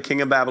Nebuchadnezzar, the king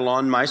of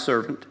Babylon, my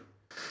servant.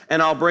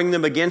 And I'll bring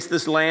them against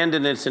this land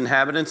and its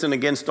inhabitants, and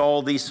against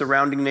all these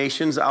surrounding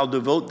nations. I'll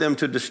devote them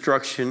to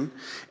destruction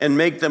and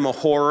make them a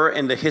horror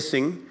and a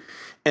hissing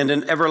and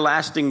an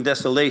everlasting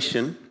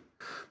desolation.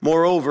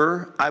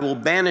 Moreover, I will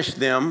banish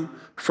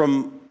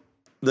from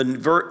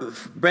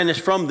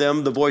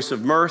them the voice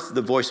of mirth,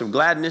 the voice of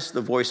gladness,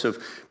 the voice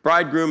of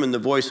bridegroom and the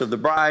voice of the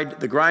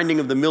bride, the grinding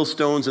of the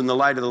millstones and the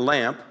light of the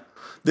lamp.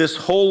 This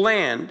whole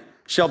land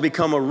shall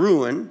become a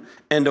ruin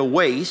and a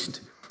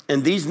waste,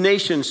 and these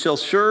nations shall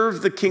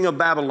serve the king of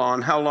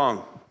Babylon. How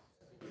long?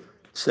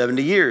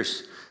 70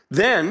 years.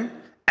 Then,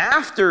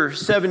 after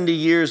 70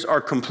 years are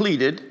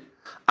completed,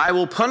 I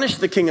will punish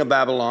the king of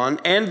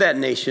Babylon and that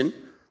nation,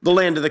 the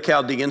land of the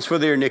Chaldeans, for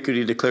their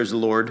iniquity, declares the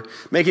Lord,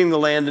 making the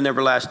land an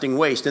everlasting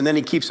waste. And then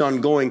he keeps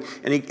on going,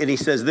 and he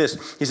says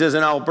this. He says,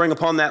 and I'll bring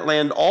upon that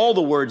land all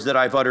the words that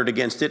I've uttered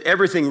against it,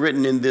 everything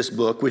written in this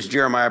book, which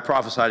Jeremiah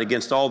prophesied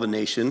against all the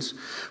nations.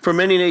 For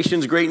many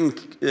nations,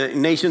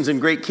 nations and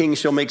great kings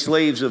shall make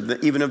slaves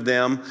even of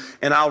them,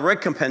 and I'll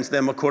recompense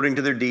them according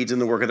to their deeds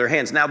and the work of their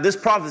hands. Now, this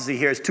prophecy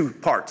here has two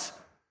parts.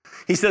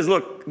 He says,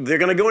 look, they're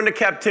going to go into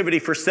captivity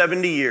for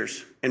 70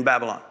 years in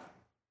Babylon.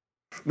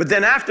 But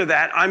then after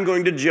that, I'm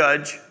going to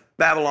judge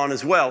Babylon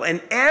as well. And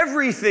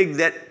everything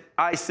that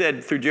I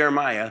said through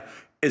Jeremiah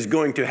is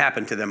going to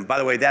happen to them. By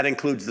the way, that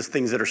includes the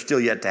things that are still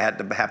yet to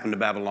happen to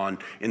Babylon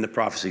in the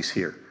prophecies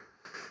here.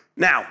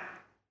 Now,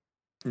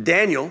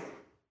 Daniel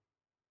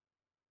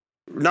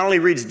not only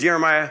reads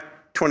Jeremiah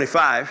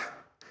 25,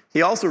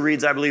 he also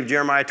reads, I believe,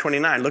 Jeremiah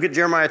 29. Look at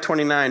Jeremiah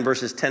 29,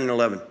 verses 10 and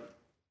 11.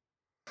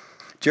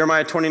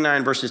 Jeremiah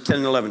 29, verses 10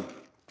 and 11.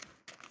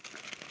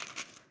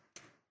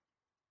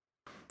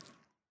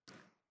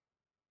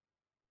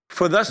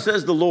 For thus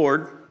says the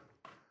Lord,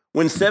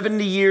 when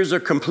 70 years are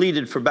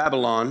completed for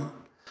Babylon,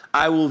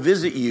 I will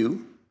visit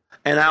you,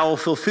 and I will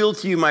fulfill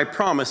to you my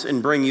promise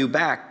and bring you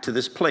back to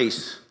this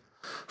place.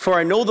 For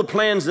I know the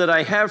plans that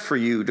I have for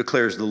you,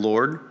 declares the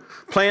Lord,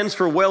 plans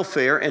for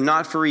welfare and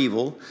not for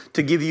evil,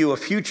 to give you a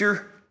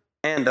future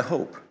and a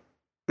hope. Isn't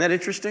that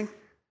interesting?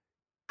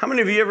 How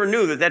many of you ever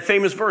knew that that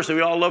famous verse that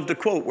we all love to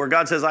quote, where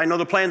God says, I know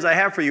the plans I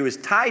have for you, is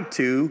tied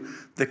to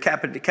the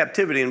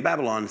captivity in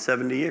Babylon,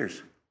 70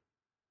 years.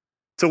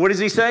 So what does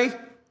he say?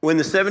 When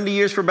the 70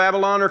 years for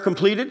Babylon are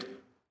completed,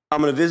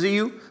 I'm going to visit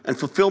you and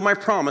fulfill my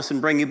promise and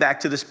bring you back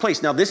to this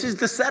place. Now, this is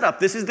the setup.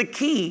 This is the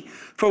key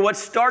for what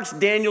starts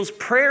Daniel's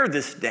prayer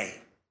this day.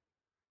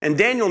 And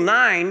Daniel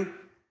 9,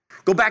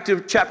 go back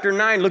to chapter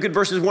 9, look at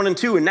verses 1 and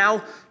 2, and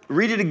now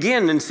read it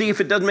again and see if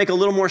it doesn't make a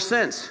little more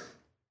sense.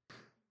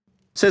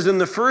 It says, in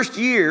the first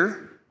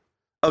year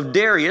of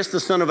Darius, the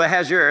son of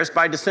Ahasuerus,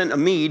 by descent a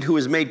Mede, who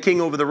was made king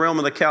over the realm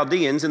of the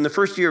Chaldeans, in the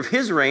first year of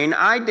his reign,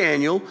 I,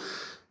 Daniel,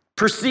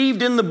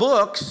 perceived in the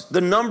books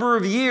the number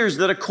of years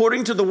that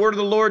according to the word of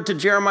the Lord to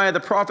Jeremiah the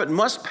prophet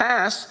must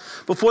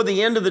pass before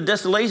the end of the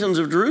desolations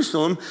of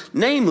Jerusalem,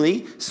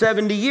 namely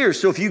 70 years.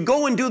 So if you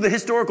go and do the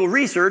historical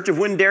research of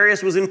when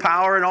Darius was in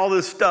power and all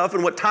this stuff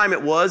and what time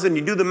it was, and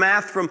you do the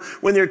math from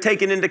when they're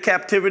taken into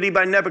captivity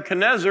by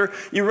Nebuchadnezzar,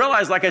 you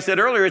realize, like I said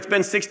earlier, it's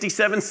been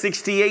 67,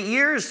 68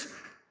 years.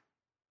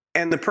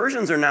 And the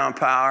Persians are now in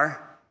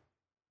power.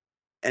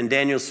 And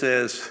Daniel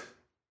says,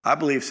 I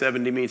believe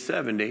 70 means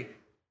 70.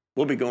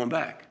 We'll be going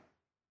back.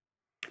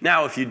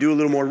 Now, if you do a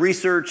little more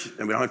research,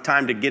 and we don't have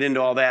time to get into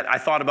all that, I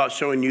thought about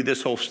showing you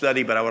this whole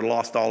study, but I would have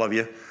lost all of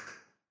you.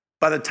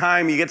 By the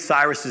time you get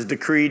Cyrus's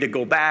decree to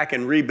go back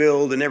and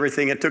rebuild and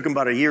everything, it took him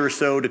about a year or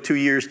so to 2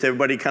 years to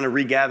everybody kind of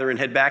regather and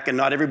head back, and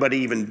not everybody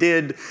even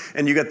did.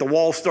 And you got the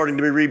wall starting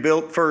to be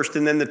rebuilt first,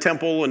 and then the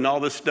temple and all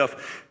this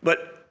stuff.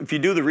 But if you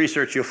do the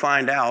research, you'll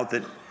find out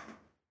that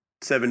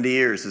 70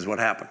 years is what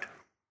happened.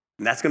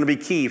 And that's going to be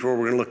key for what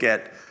we're going to look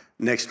at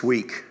next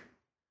week.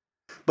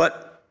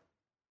 But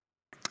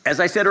as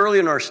I said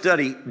earlier in our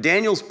study,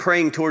 Daniel's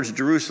praying towards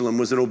Jerusalem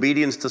was in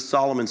obedience to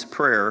Solomon's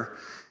prayer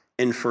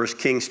in 1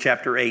 Kings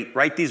chapter 8.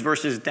 Write these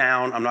verses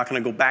down. I'm not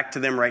going to go back to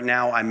them right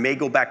now. I may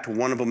go back to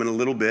one of them in a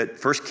little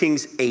bit. 1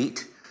 Kings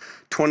 8,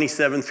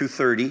 27 through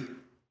 30,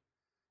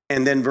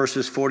 and then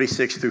verses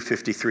 46 through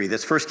 53.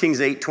 That's 1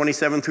 Kings 8,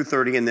 27 through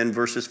 30, and then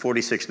verses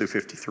 46 through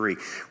 53.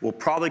 We'll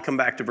probably come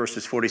back to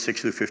verses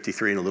 46 through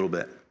 53 in a little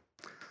bit.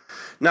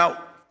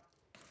 Now,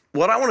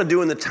 what I want to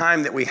do in the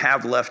time that we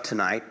have left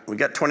tonight, we've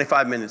got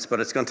 25 minutes, but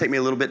it's going to take me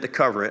a little bit to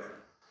cover it.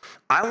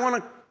 I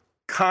want to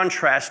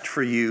contrast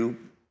for you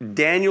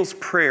Daniel's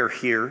prayer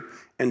here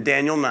in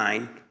Daniel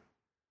 9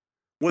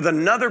 with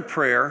another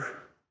prayer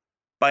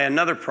by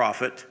another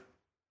prophet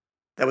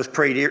that was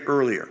prayed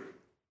earlier.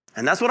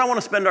 And that's what I want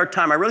to spend our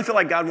time. I really feel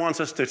like God wants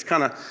us to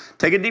kind of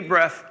take a deep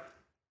breath,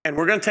 and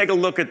we're going to take a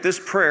look at this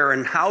prayer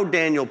and how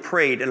Daniel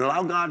prayed and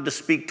allow God to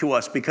speak to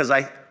us, because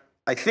I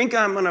think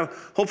I'm going to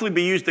hopefully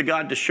be used to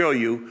God to show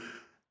you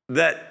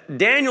that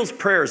Daniel's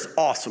prayer is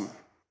awesome.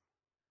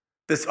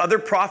 This other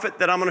prophet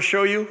that I'm going to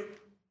show you,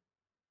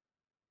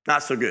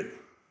 not so good.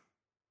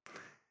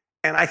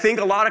 And I think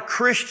a lot of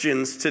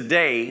Christians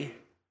today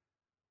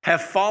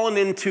have fallen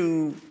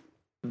into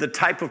the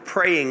type of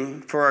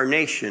praying for our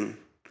nation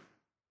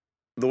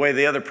the way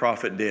the other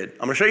prophet did.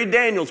 I'm going to show you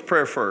Daniel's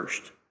prayer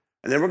first,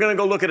 and then we're going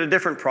to go look at a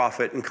different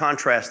prophet and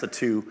contrast the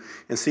two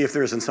and see if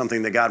there isn't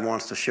something that God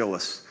wants to show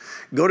us.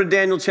 Go to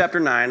Daniel chapter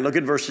 9, look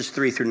at verses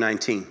 3 through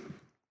 19.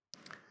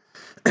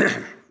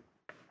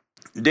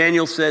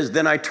 Daniel says,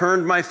 Then I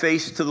turned my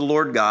face to the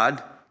Lord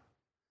God,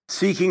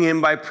 seeking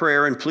him by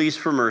prayer and pleas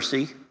for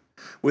mercy,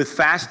 with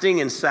fasting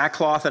and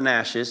sackcloth and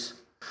ashes.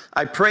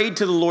 I prayed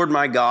to the Lord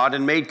my God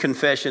and made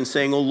confession,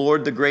 saying, O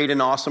Lord, the great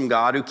and awesome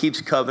God, who keeps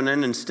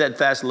covenant and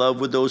steadfast love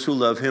with those who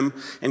love him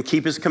and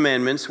keep his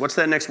commandments. What's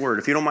that next word?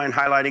 If you don't mind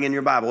highlighting in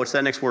your Bible, what's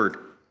that next word?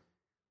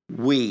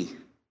 We.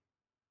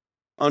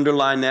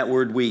 Underline that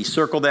word we.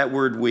 Circle that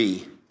word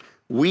we.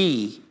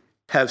 We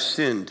have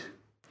sinned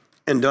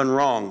and done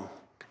wrong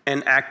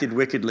and acted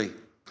wickedly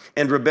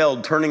and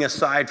rebelled, turning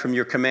aside from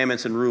your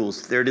commandments and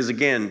rules. There it is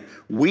again.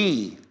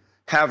 We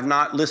have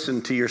not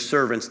listened to your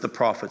servants, the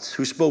prophets,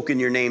 who spoke in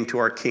your name to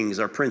our kings,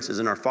 our princes,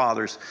 and our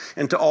fathers,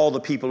 and to all the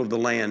people of the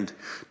land.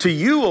 To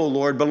you, O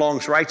Lord,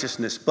 belongs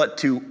righteousness, but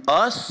to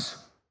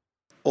us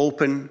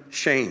open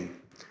shame.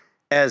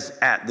 As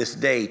at this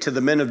day, to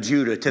the men of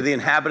Judah, to the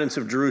inhabitants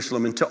of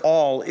Jerusalem, and to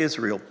all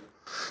Israel,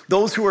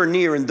 those who are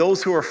near and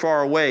those who are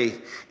far away,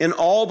 in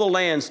all the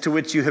lands to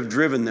which you have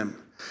driven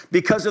them,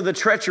 because of the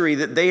treachery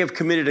that they have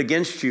committed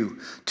against you.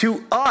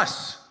 To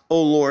us,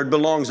 O Lord,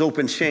 belongs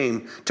open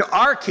shame to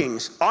our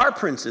kings, our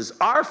princes,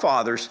 our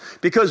fathers,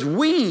 because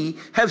we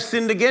have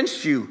sinned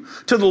against you.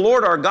 To the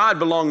Lord our God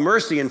belong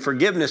mercy and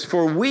forgiveness,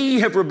 for we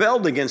have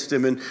rebelled against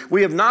him, and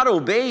we have not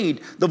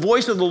obeyed the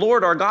voice of the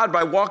Lord our God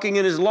by walking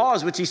in his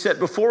laws, which he set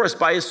before us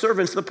by his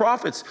servants the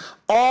prophets.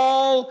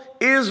 All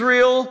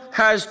Israel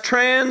has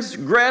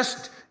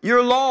transgressed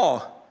your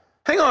law.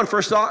 Hang on for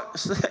a stop.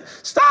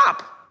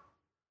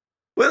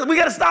 We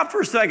got to stop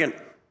for a second.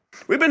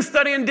 We've been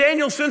studying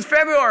Daniel since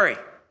February.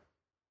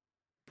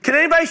 Can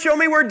anybody show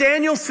me where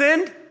Daniel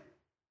sinned?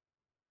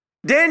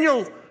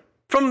 Daniel,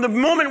 from the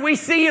moment we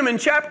see him in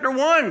chapter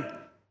 1,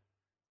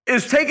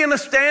 is taking a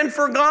stand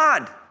for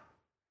God.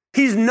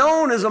 He's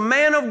known as a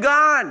man of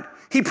God.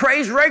 He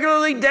prays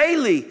regularly,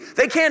 daily.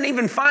 They can't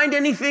even find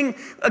anything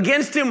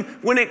against him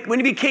when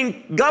he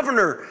became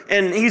governor,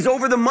 and he's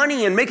over the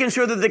money and making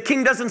sure that the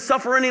king doesn't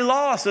suffer any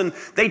loss. And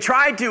they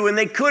tried to, and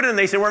they couldn't.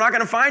 They said, we're not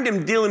going to find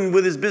him dealing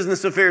with his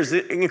business affairs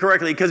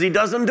incorrectly because he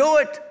doesn't do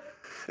it.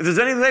 If there's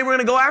anything we're going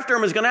to go after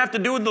him, it's going to have to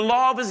do with the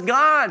law of his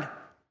God.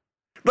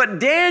 But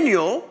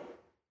Daniel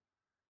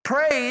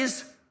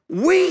prays,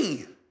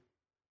 we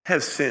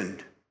have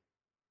sinned.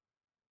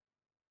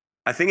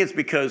 I think it's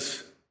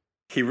because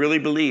he really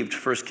believed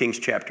 1 Kings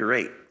chapter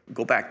 8.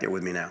 Go back there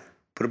with me now.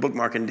 Put a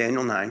bookmark in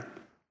Daniel 9.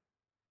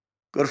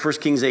 Go to 1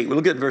 Kings 8. We'll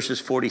look at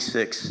verses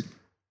 46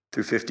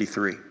 through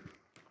 53.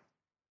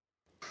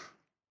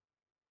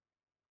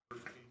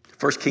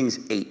 1 Kings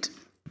 8.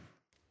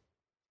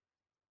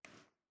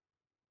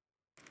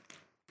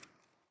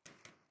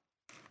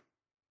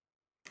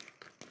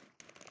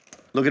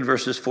 Look at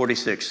verses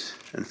 46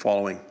 and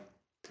following.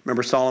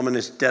 Remember, Solomon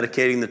is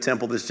dedicating the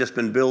temple that's just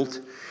been built.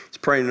 He's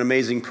praying an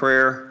amazing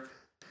prayer.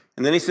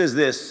 And then he says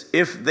this,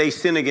 if they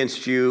sin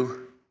against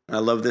you, and I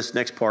love this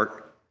next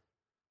part,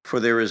 for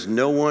there is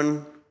no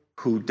one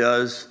who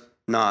does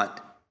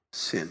not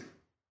sin.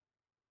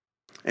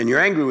 And you're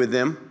angry with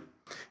them,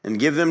 and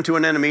give them to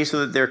an enemy so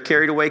that they're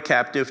carried away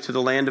captive to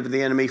the land of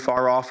the enemy,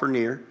 far off or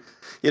near.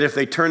 Yet if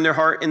they turn their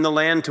heart in the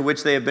land to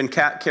which they have been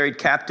carried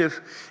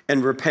captive,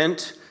 and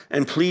repent,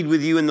 and plead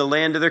with you in the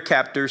land of their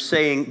captors,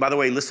 saying, by the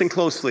way, listen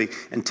closely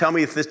and tell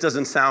me if this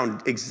doesn't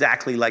sound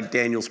exactly like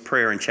Daniel's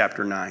prayer in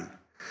chapter 9.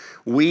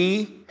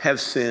 We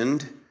have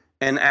sinned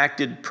and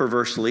acted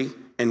perversely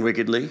and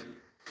wickedly.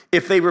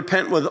 If they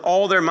repent with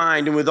all their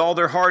mind and with all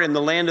their heart in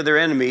the land of their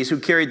enemies who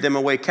carried them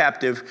away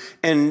captive,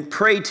 and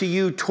pray to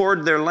you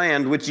toward their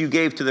land which you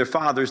gave to their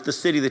fathers, the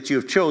city that you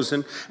have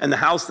chosen, and the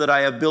house that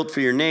I have built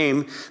for your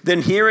name,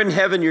 then hear in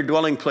heaven your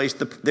dwelling place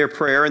their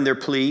prayer and their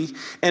plea,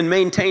 and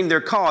maintain their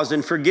cause,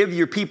 and forgive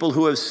your people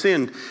who have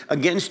sinned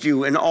against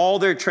you and all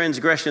their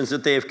transgressions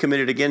that they have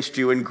committed against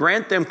you, and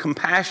grant them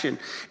compassion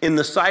in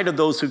the sight of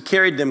those who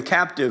carried them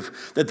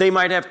captive, that they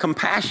might have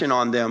compassion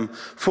on them.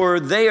 For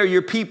they are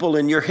your people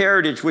and your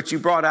heritage, which you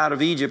brought out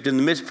of Egypt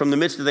from the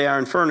midst of the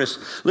iron furnace.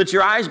 Let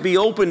your eyes be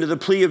open to the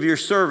plea of your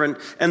servant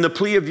and the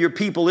plea of your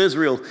people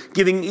Israel,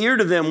 giving ear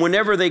to them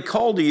whenever they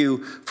call to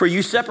you. For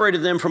you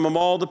separated them from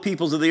all the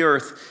peoples of the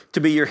earth to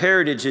be your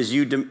heritage, as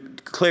you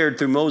declared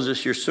through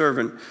Moses your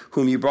servant,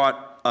 whom you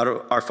brought out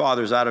of our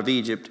fathers out of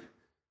Egypt.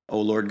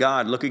 O Lord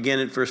God, look again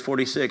at verse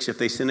 46. If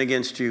they sin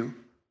against you,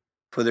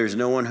 for there's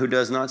no one who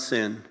does not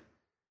sin,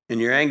 and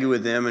you're angry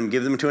with them, and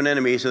give them to an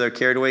enemy, so they're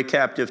carried away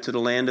captive to the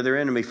land of their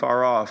enemy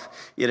far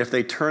off. Yet if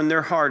they turn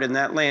their heart in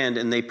that land,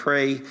 and they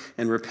pray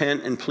and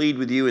repent and plead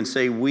with you and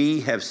say,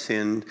 we have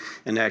sinned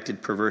and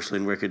acted perversely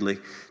and wickedly.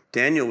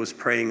 Daniel was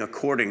praying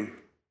according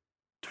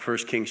to 1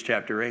 Kings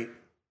chapter 8.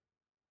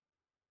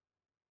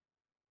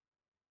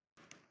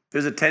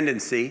 There's a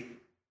tendency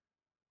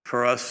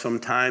for us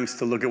sometimes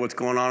to look at what's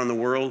going on in the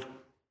world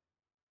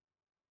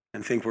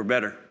and think we're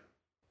better.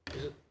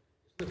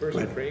 The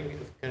person praying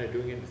kind of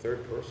doing it in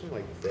third person,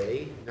 like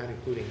they, not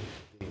including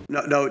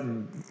the...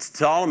 No,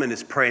 Solomon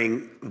is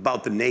praying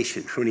about the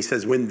nation. When he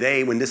says when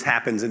this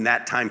happens in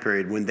that time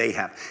period, when they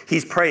have,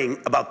 he's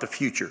praying about the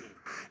future.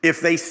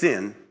 If they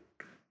sin,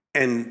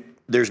 and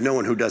there's no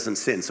one who doesn't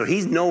sin. So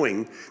he's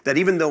knowing that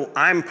even though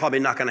I'm probably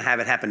not going to have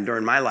it happen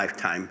during my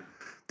lifetime,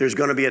 there's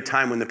going to be a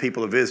time when the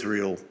people of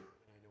Israel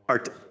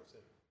are,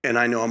 and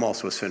I know I'm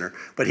also a sinner,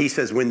 but he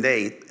says when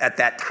they, at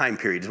that time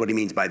period, is what he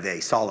means by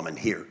they, Solomon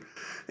here.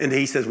 And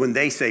he says, when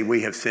they say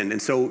we have sinned.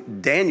 And so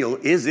Daniel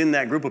is in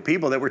that group of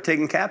people that were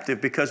taken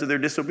captive because of their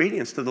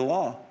disobedience to the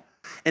law.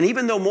 And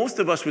even though most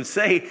of us would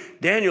say,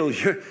 Daniel,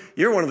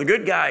 you're one of the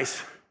good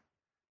guys,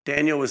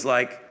 Daniel was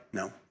like,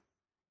 no,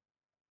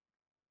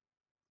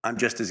 I'm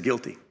just as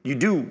guilty. You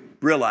do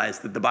realize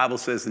that the Bible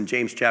says in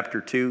James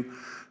chapter 2,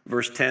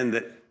 verse 10,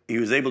 that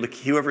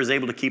whoever is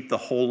able to keep the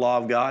whole law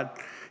of God,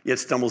 yet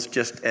stumbles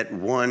just at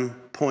one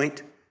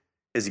point,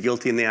 is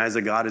guilty in the eyes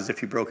of God as if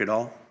he broke it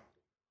all.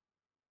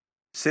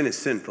 Sin is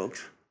sin,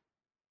 folks.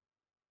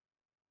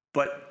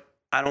 But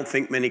I don't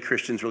think many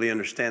Christians really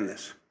understand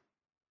this.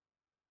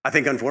 I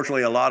think,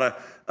 unfortunately, a lot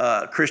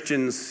of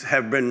Christians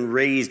have been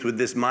raised with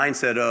this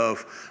mindset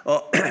of,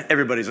 oh,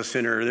 everybody's a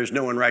sinner. There's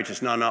no one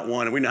righteous, no, not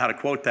one. And we know how to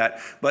quote that.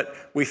 But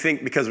we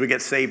think because we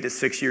get saved at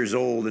 6 years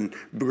old and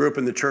grew up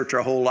in the church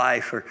our whole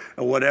life or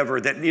whatever,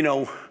 that,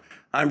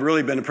 I've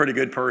really been a pretty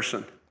good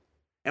person.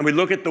 And we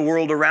look at the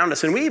world around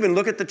us, and we even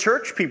look at the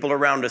church people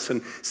around us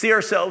and see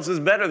ourselves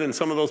as better than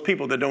some of those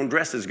people that don't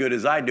dress as good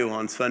as I do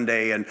on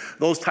Sunday and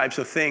those types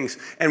of things.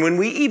 And when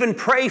we even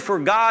pray for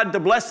God to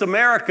bless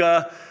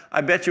America,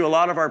 I bet you a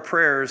lot of our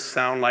prayers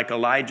sound like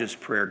Elijah's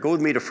prayer. Go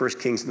with me to 1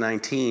 Kings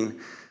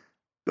 19.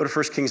 Go to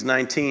 1 Kings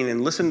 19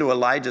 and listen to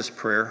Elijah's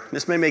prayer.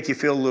 This may make you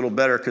feel a little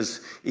better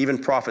because even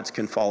prophets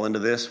can fall into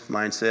this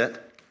mindset.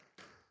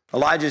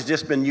 Elijah's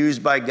just been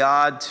used by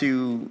God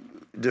to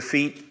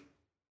defeat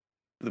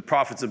the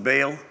prophets of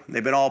Baal.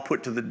 They've been all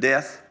put to the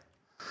death.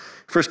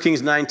 1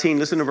 Kings 19,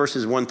 listen to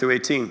verses 1 through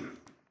 18.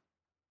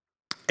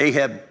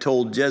 Ahab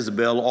told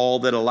Jezebel all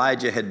that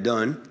Elijah had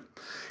done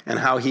and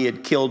how he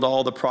had killed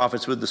all the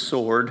prophets with the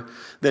sword.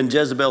 Then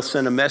Jezebel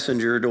sent a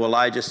messenger to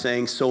Elijah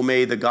saying, so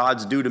may the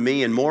gods do to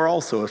me and more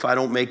also if I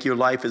don't make your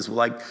life as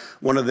like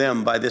one of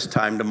them by this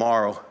time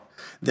tomorrow.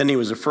 Then he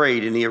was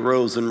afraid, and he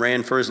arose and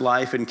ran for his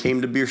life and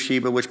came to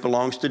Beersheba, which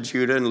belongs to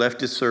Judah, and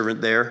left his servant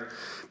there.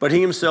 But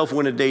he himself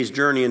went a day's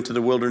journey into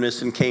the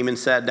wilderness and came and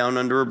sat down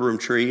under a broom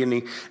tree. And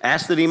he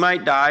asked that he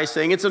might die,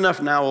 saying, it's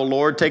enough now, O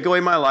Lord, take away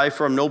my life,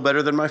 for I'm no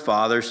better than my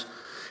fathers.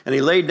 And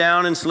he lay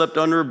down and slept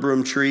under a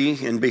broom tree.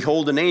 And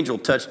behold, an angel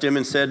touched him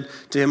and said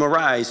to him,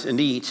 arise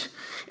and eat.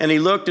 And he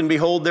looked, and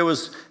behold, there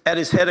was at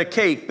his head a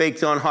cake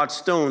baked on hot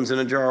stones and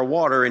a jar of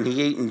water. And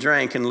he ate and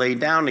drank and lay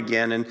down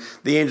again. And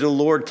the angel of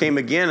the Lord came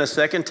again a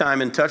second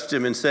time and touched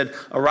him and said,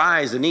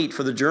 arise and eat,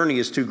 for the journey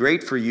is too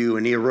great for you.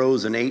 And he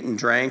arose and ate and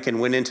drank and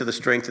went in the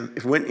strength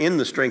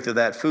of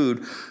that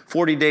food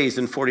 40 days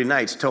and 40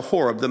 nights to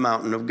Horeb, the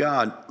mountain of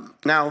God.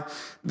 Now,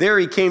 there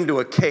he came to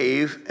a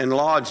cave and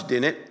lodged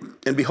in it.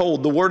 And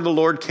behold, the word of the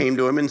Lord came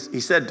to him, and he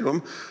said to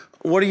him,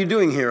 what are you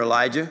doing here,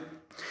 Elijah?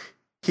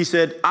 He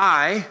said,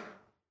 I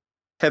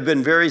have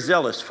been very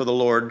zealous for the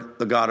Lord,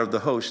 the God of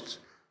hosts,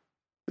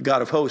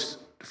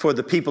 for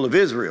the people of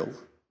Israel.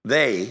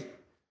 They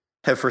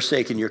have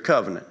forsaken your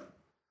covenant,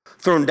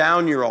 thrown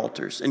down your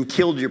altars, and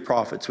killed your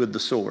prophets with the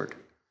sword.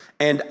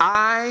 And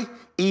I,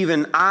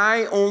 even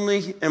I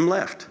only am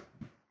left,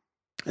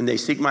 and they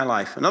seek my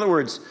life. In other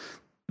words,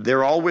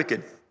 they're all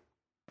wicked.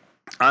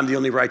 I'm the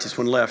only righteous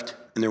one left,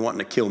 and they're wanting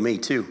to kill me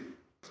too.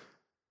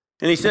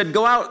 And he said,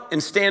 go out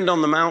and stand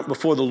on the mount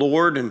before the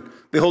Lord. And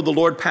behold, the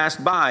Lord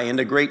passed by, and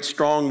a great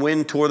strong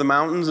wind tore the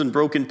mountains and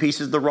broke in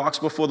pieces the rocks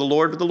before the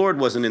Lord, but the Lord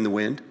wasn't in the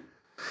wind.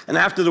 And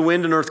after the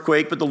wind, an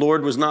earthquake, but the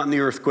Lord was not in the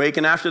earthquake.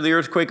 And after the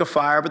earthquake, a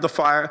fire, but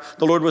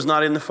the Lord was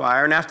not in the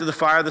fire. And after the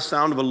fire, the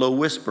sound of a low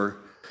whisper.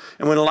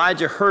 And when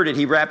Elijah heard it,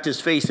 he wrapped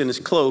his face in his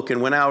cloak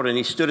and went out, and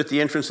he stood at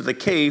the entrance of the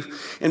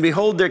cave. And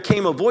behold, there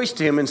came a voice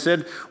to him and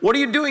said, what are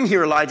you doing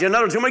here, Elijah? In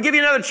other words, I'm going to give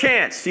you another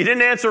chance. You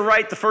didn't answer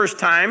right the first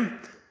time.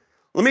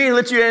 Let me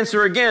let you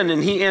answer again.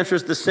 And he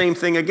answers the same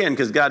thing again,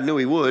 because God knew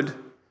he would.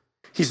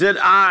 He said,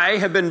 I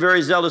have been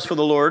very zealous for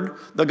the Lord,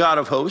 the God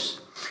of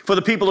hosts. For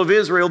the people of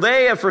Israel,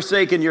 they have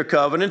forsaken your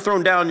covenant,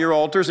 thrown down your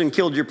altars, and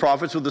killed your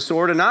prophets with the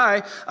sword. And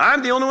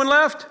I'm the only one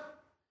left.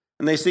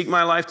 And they seek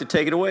my life to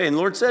take it away. And the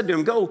Lord said to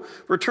him, go,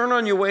 return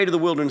on your way to the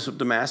wilderness of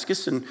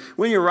Damascus. And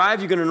when you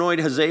arrive, you're going to anoint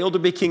Hazael to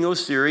be king of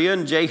Syria.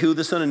 And Jehu,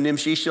 the son of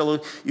Nimshi,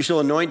 you shall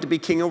anoint to be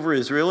king over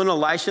Israel. And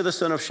Elisha, the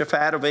son of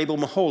Shaphat of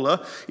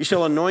Abel-Meholah, you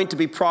shall anoint to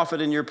be prophet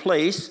in your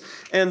place.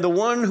 And the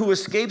one who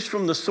escapes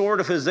from the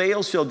sword of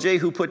Hazael shall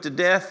Jehu put to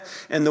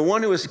death. And the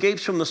one who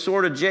escapes from the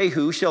sword of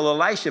Jehu shall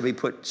Elisha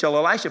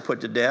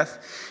put to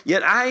death.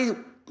 Yet I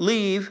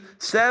leave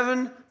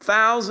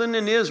 7,000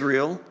 in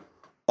Israel,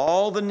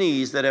 all the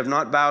knees that have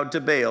not bowed to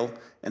Baal,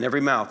 and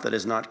every mouth that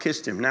has not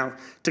kissed him. Now,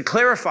 to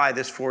clarify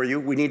this for you,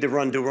 we need to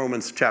run to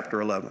Romans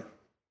chapter 11.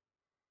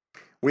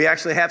 We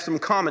actually have some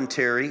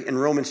commentary in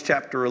Romans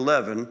chapter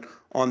 11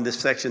 on this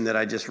section that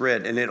I just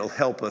read, and it'll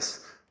help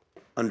us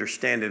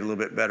understand it a little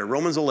bit better.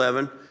 Romans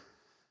 11,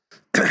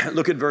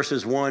 look at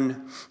verses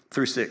 1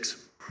 through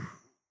 6.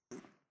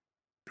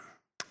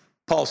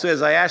 Paul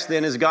says, I ask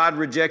then, has God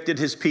rejected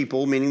his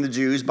people, meaning the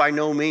Jews? By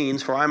no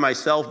means, for I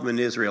myself am an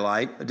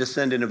Israelite, a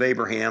descendant of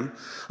Abraham,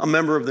 a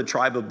member of the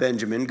tribe of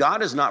Benjamin. God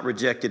has not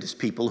rejected his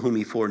people whom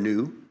he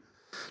foreknew.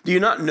 Do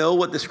you not know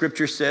what the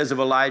scripture says of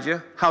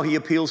Elijah, how he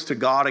appeals to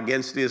God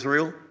against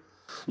Israel?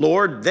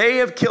 Lord, they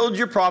have killed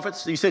your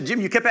prophets. You said, Jim,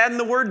 you kept adding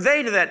the word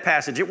they to that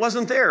passage. It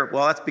wasn't there.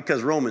 Well, that's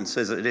because Romans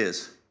says it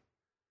is.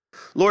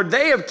 Lord,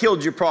 they have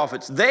killed your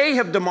prophets. They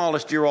have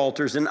demolished your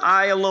altars, and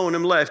I alone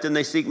am left, and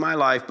they seek my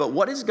life. But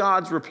what is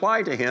God's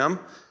reply to him?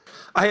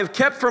 I have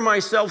kept for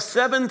myself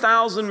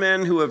 7,000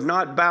 men who have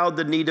not bowed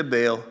the knee to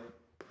Baal.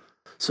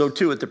 So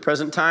too, at the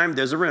present time,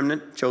 there's a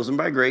remnant chosen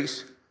by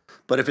grace.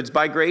 But if it's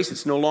by grace,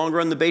 it's no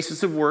longer on the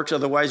basis of works.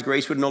 Otherwise,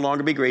 grace would no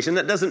longer be grace. And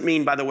that doesn't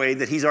mean, by the way,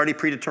 that he's already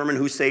predetermined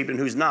who's saved and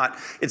who's not.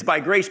 It's by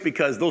grace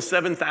because those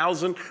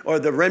 7,000, or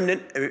the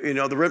remnant,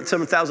 the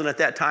 7,000 at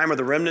that time, or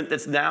the remnant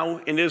that's now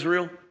in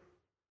Israel,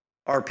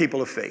 are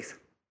people of faith.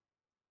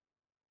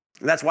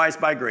 And that's why it's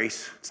by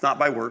grace. It's not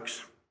by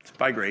works. It's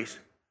by grace.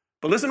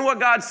 But listen to what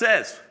God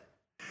says.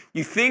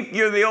 You think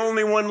you're the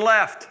only one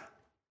left.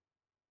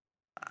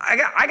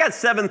 I got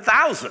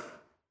 7,000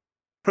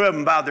 who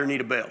haven't bowed their knee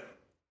to Baal.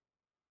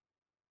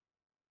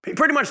 He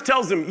pretty much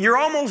tells them, you're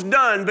almost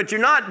done, but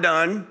you're not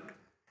done,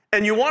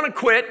 and you want to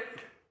quit,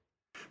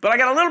 but I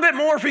got a little bit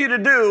more for you to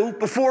do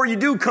before you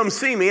do come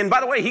see me. And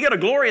by the way, he got a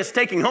glorious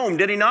taking home,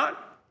 did he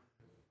not?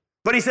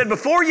 But he said,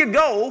 before you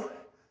go,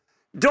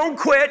 don't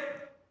quit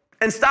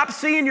and stop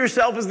seeing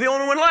yourself as the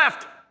only one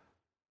left.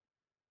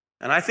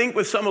 And I think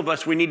with some of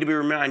us, we need to be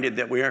reminded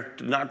that we are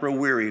to not grow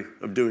weary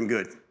of doing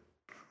good.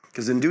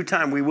 Because in due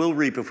time, we will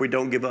reap if we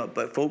don't give up.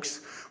 But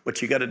folks,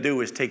 what you got to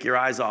do is take your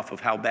eyes off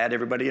of how bad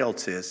everybody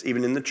else is,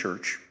 even in the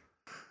church.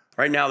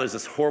 Right now, there's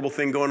this horrible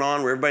thing going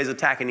on where everybody's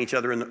attacking each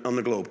other on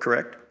the globe,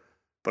 correct?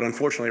 But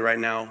unfortunately, right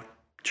now,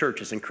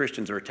 churches and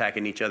Christians are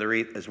attacking each other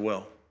as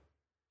well.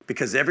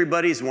 Because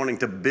everybody's wanting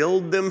to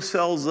build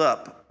themselves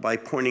up by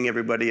pointing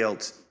everybody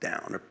else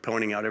down or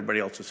pointing out everybody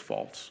else's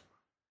faults.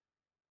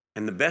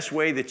 And the best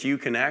way that you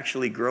can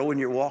actually grow in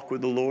your walk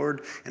with the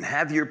Lord and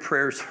have your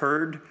prayers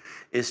heard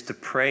is to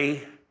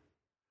pray.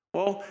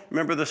 Well,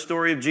 remember the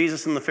story of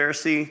Jesus and the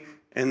Pharisee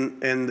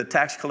and the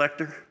tax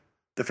collector?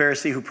 The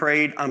Pharisee who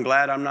prayed, I'm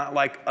glad I'm not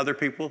like other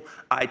people.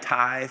 I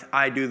tithe,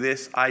 I do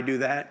this, I do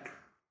that.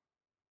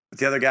 But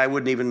the other guy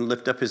wouldn't even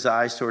lift up his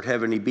eyes toward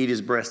heaven. He beat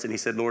his breast and he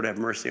said, Lord, have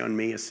mercy on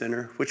me, a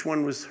sinner. Which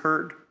one was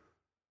heard?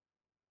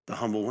 The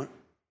humble one.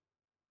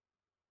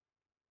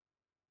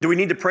 Do we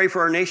need to pray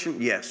for our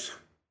nation? Yes.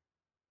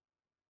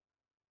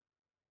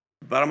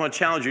 But I'm going to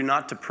challenge you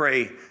not to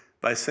pray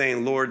by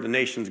saying, Lord, the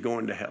nation's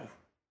going to hell.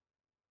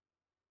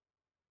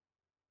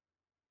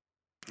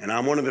 And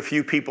I'm one of the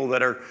few people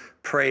that are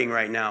praying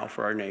right now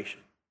for our nation.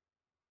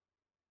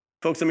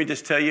 Folks, let me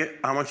just tell you,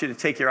 I want you to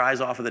take your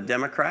eyes off of the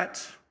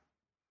Democrats.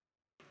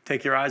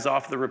 Take your eyes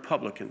off of the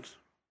Republicans.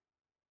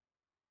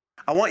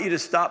 I want you to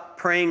stop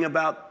praying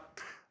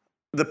about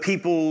the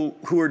people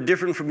who are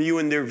different from you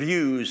in their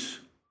views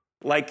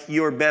like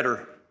you're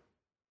better.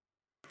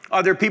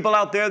 Are there people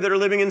out there that are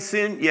living in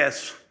sin?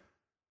 Yes.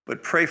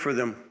 But pray for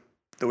them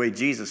the way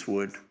Jesus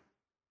would.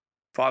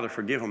 Father,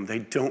 forgive them. They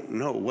don't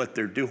know what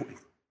they're doing.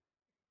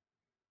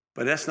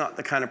 But that's not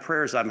the kind of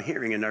prayers I'm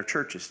hearing in our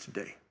churches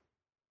today.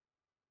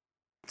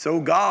 So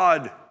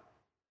God,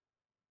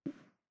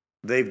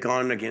 they've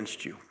gone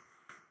against you.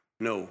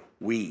 No,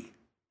 we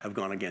have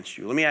gone against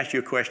you. Let me ask you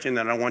a question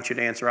that I don't want you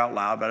to answer out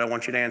loud, but I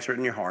want you to answer it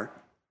in your heart.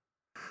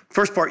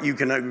 First part you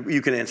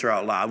can answer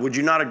out loud. Would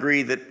you not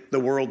agree that the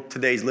world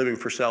today is living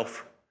for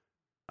self?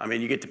 I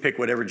mean, you get to pick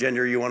whatever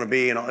gender you want to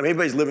be, and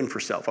everybody's living for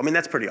self. I mean,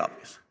 that's pretty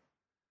obvious.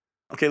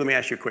 Okay, let me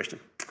ask you a question.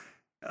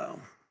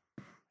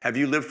 Have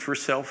you lived for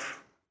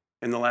self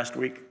in the last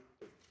week?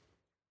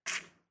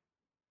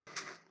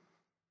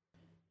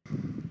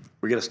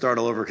 We're going to start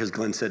all over because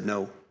Glenn said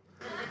no.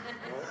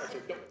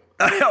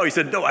 Oh, he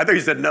said no. I thought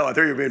you said no. I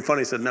thought you were being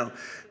funny. He said no.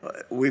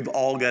 We've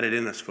all got it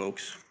in us,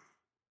 folks.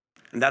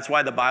 And that's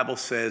why the Bible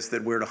says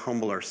that we're to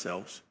humble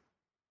ourselves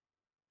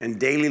and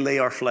daily lay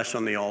our flesh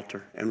on the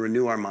altar and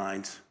renew our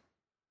minds.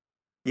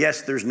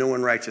 Yes, there's no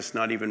one righteous,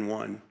 not even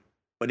one.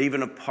 But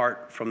even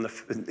apart from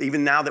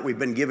even now that we've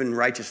been given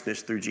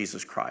righteousness through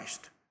Jesus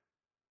Christ,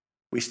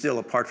 we still,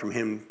 apart from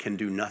him, can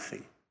do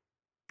nothing.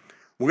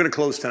 We're going to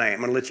close tonight. I'm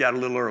going to let you out a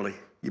little early.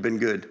 You've been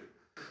good.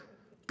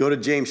 Go to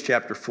James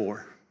chapter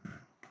 4.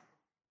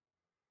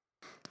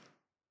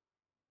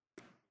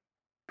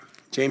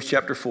 James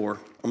chapter 4.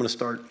 I'm going to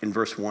start in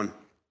verse 1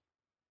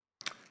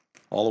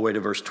 all the way to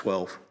verse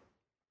 12.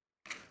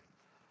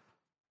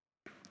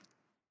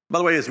 By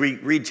the way, as we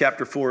read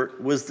chapter 4,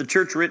 was the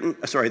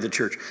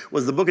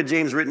book of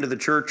James written to the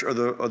church or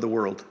the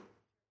world?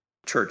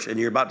 Church. And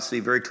you're about to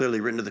see very clearly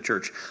written to the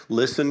church.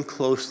 Listen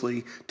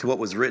closely to what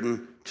was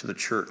written to the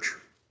church.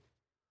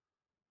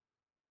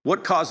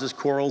 What causes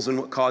quarrels and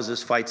what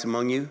causes fights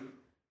among you?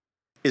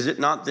 Is it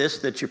not this,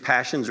 that your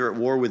passions are at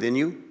war within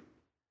you?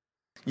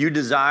 You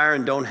desire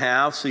and don't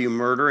have, so you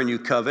murder, and you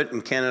covet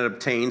and cannot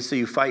obtain, so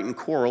you fight and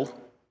quarrel.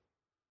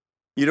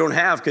 You don't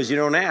have because you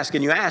don't ask,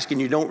 and you ask and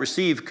you don't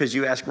receive because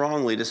you ask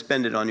wrongly to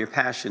spend it on your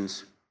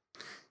passions.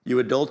 You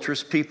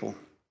adulterous people.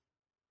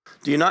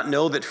 Do you not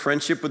know that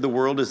friendship with the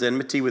world is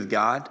enmity with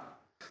God?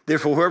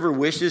 Therefore, whoever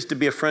wishes to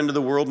be a friend of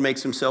the world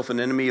makes himself an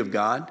enemy of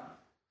God.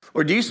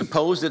 Or do you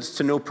suppose that it's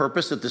to no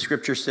purpose that the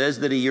scripture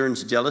says that he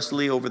yearns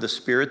jealously over the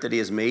spirit that he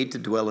has made to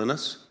dwell in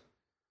us?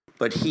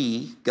 But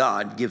he,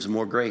 God, gives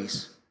more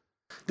grace.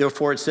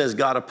 Therefore, it says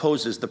God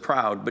opposes the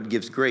proud, but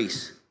gives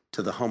grace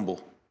to the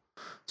humble.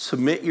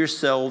 Submit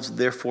yourselves,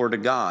 therefore, to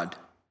God.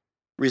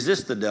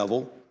 Resist the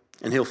devil,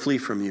 and he'll flee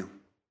from you.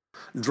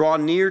 Draw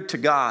near to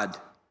God,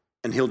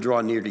 and he'll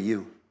draw near to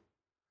you.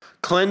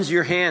 Cleanse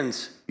your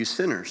hands, you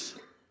sinners,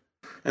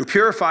 and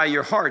purify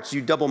your hearts,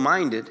 you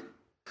double-minded.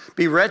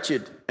 Be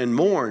wretched and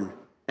mourn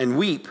and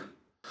weep.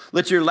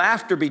 Let your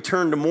laughter be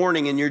turned to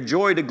mourning and your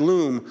joy to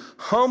gloom.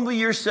 Humble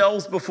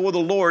yourselves before the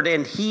Lord,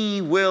 and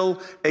he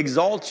will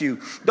exalt you.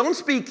 Don't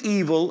speak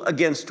evil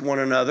against one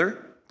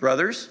another,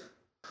 brothers.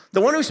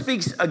 The one who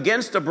speaks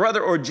against a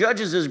brother or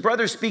judges his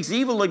brother speaks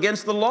evil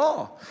against the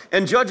law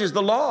and judges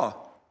the law.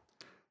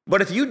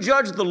 But if you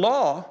judge the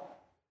law,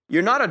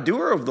 you're not a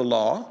doer of the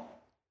law,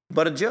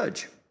 but a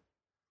judge.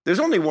 There's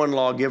only one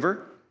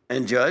lawgiver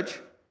and judge,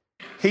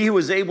 he who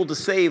is able to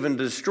save and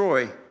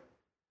destroy.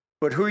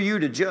 But who are you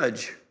to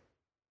judge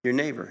your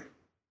neighbor?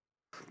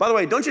 By the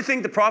way, don't you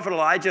think the prophet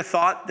Elijah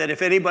thought that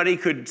if anybody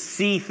could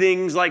see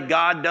things like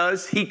God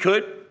does, he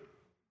could?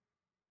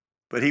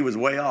 But he was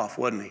way off,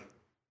 wasn't he?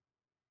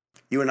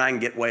 You and I can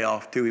get way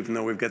off too, even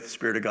though we've got the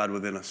Spirit of God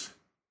within us.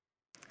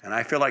 And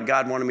I feel like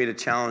God wanted me to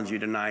challenge you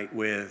tonight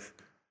with,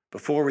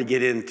 before we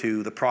get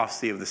into the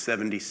prophecy of the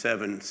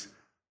 77s,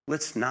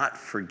 let's not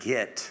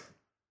forget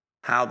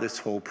how this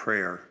whole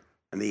prayer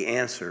and the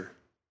answer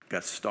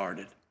got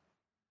started.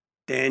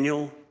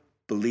 Daniel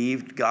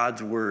believed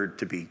God's word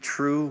to be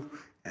true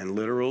and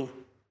literal,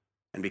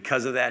 and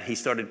because of that, he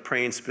started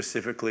praying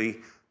specifically,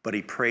 but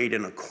he prayed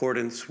in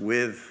accordance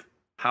with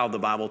how the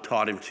Bible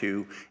taught him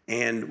to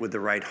and with the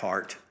right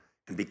heart.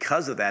 And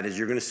because of that, as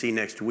you're going to see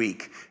next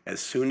week, as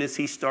soon as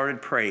he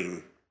started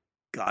praying,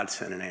 God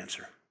sent an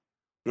answer.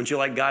 Wouldn't you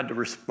like God to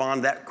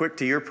respond that quick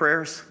to your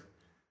prayers?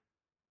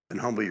 Then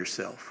humble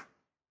yourself.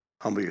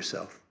 Humble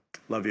yourself.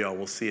 Love you all.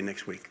 We'll see you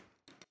next week.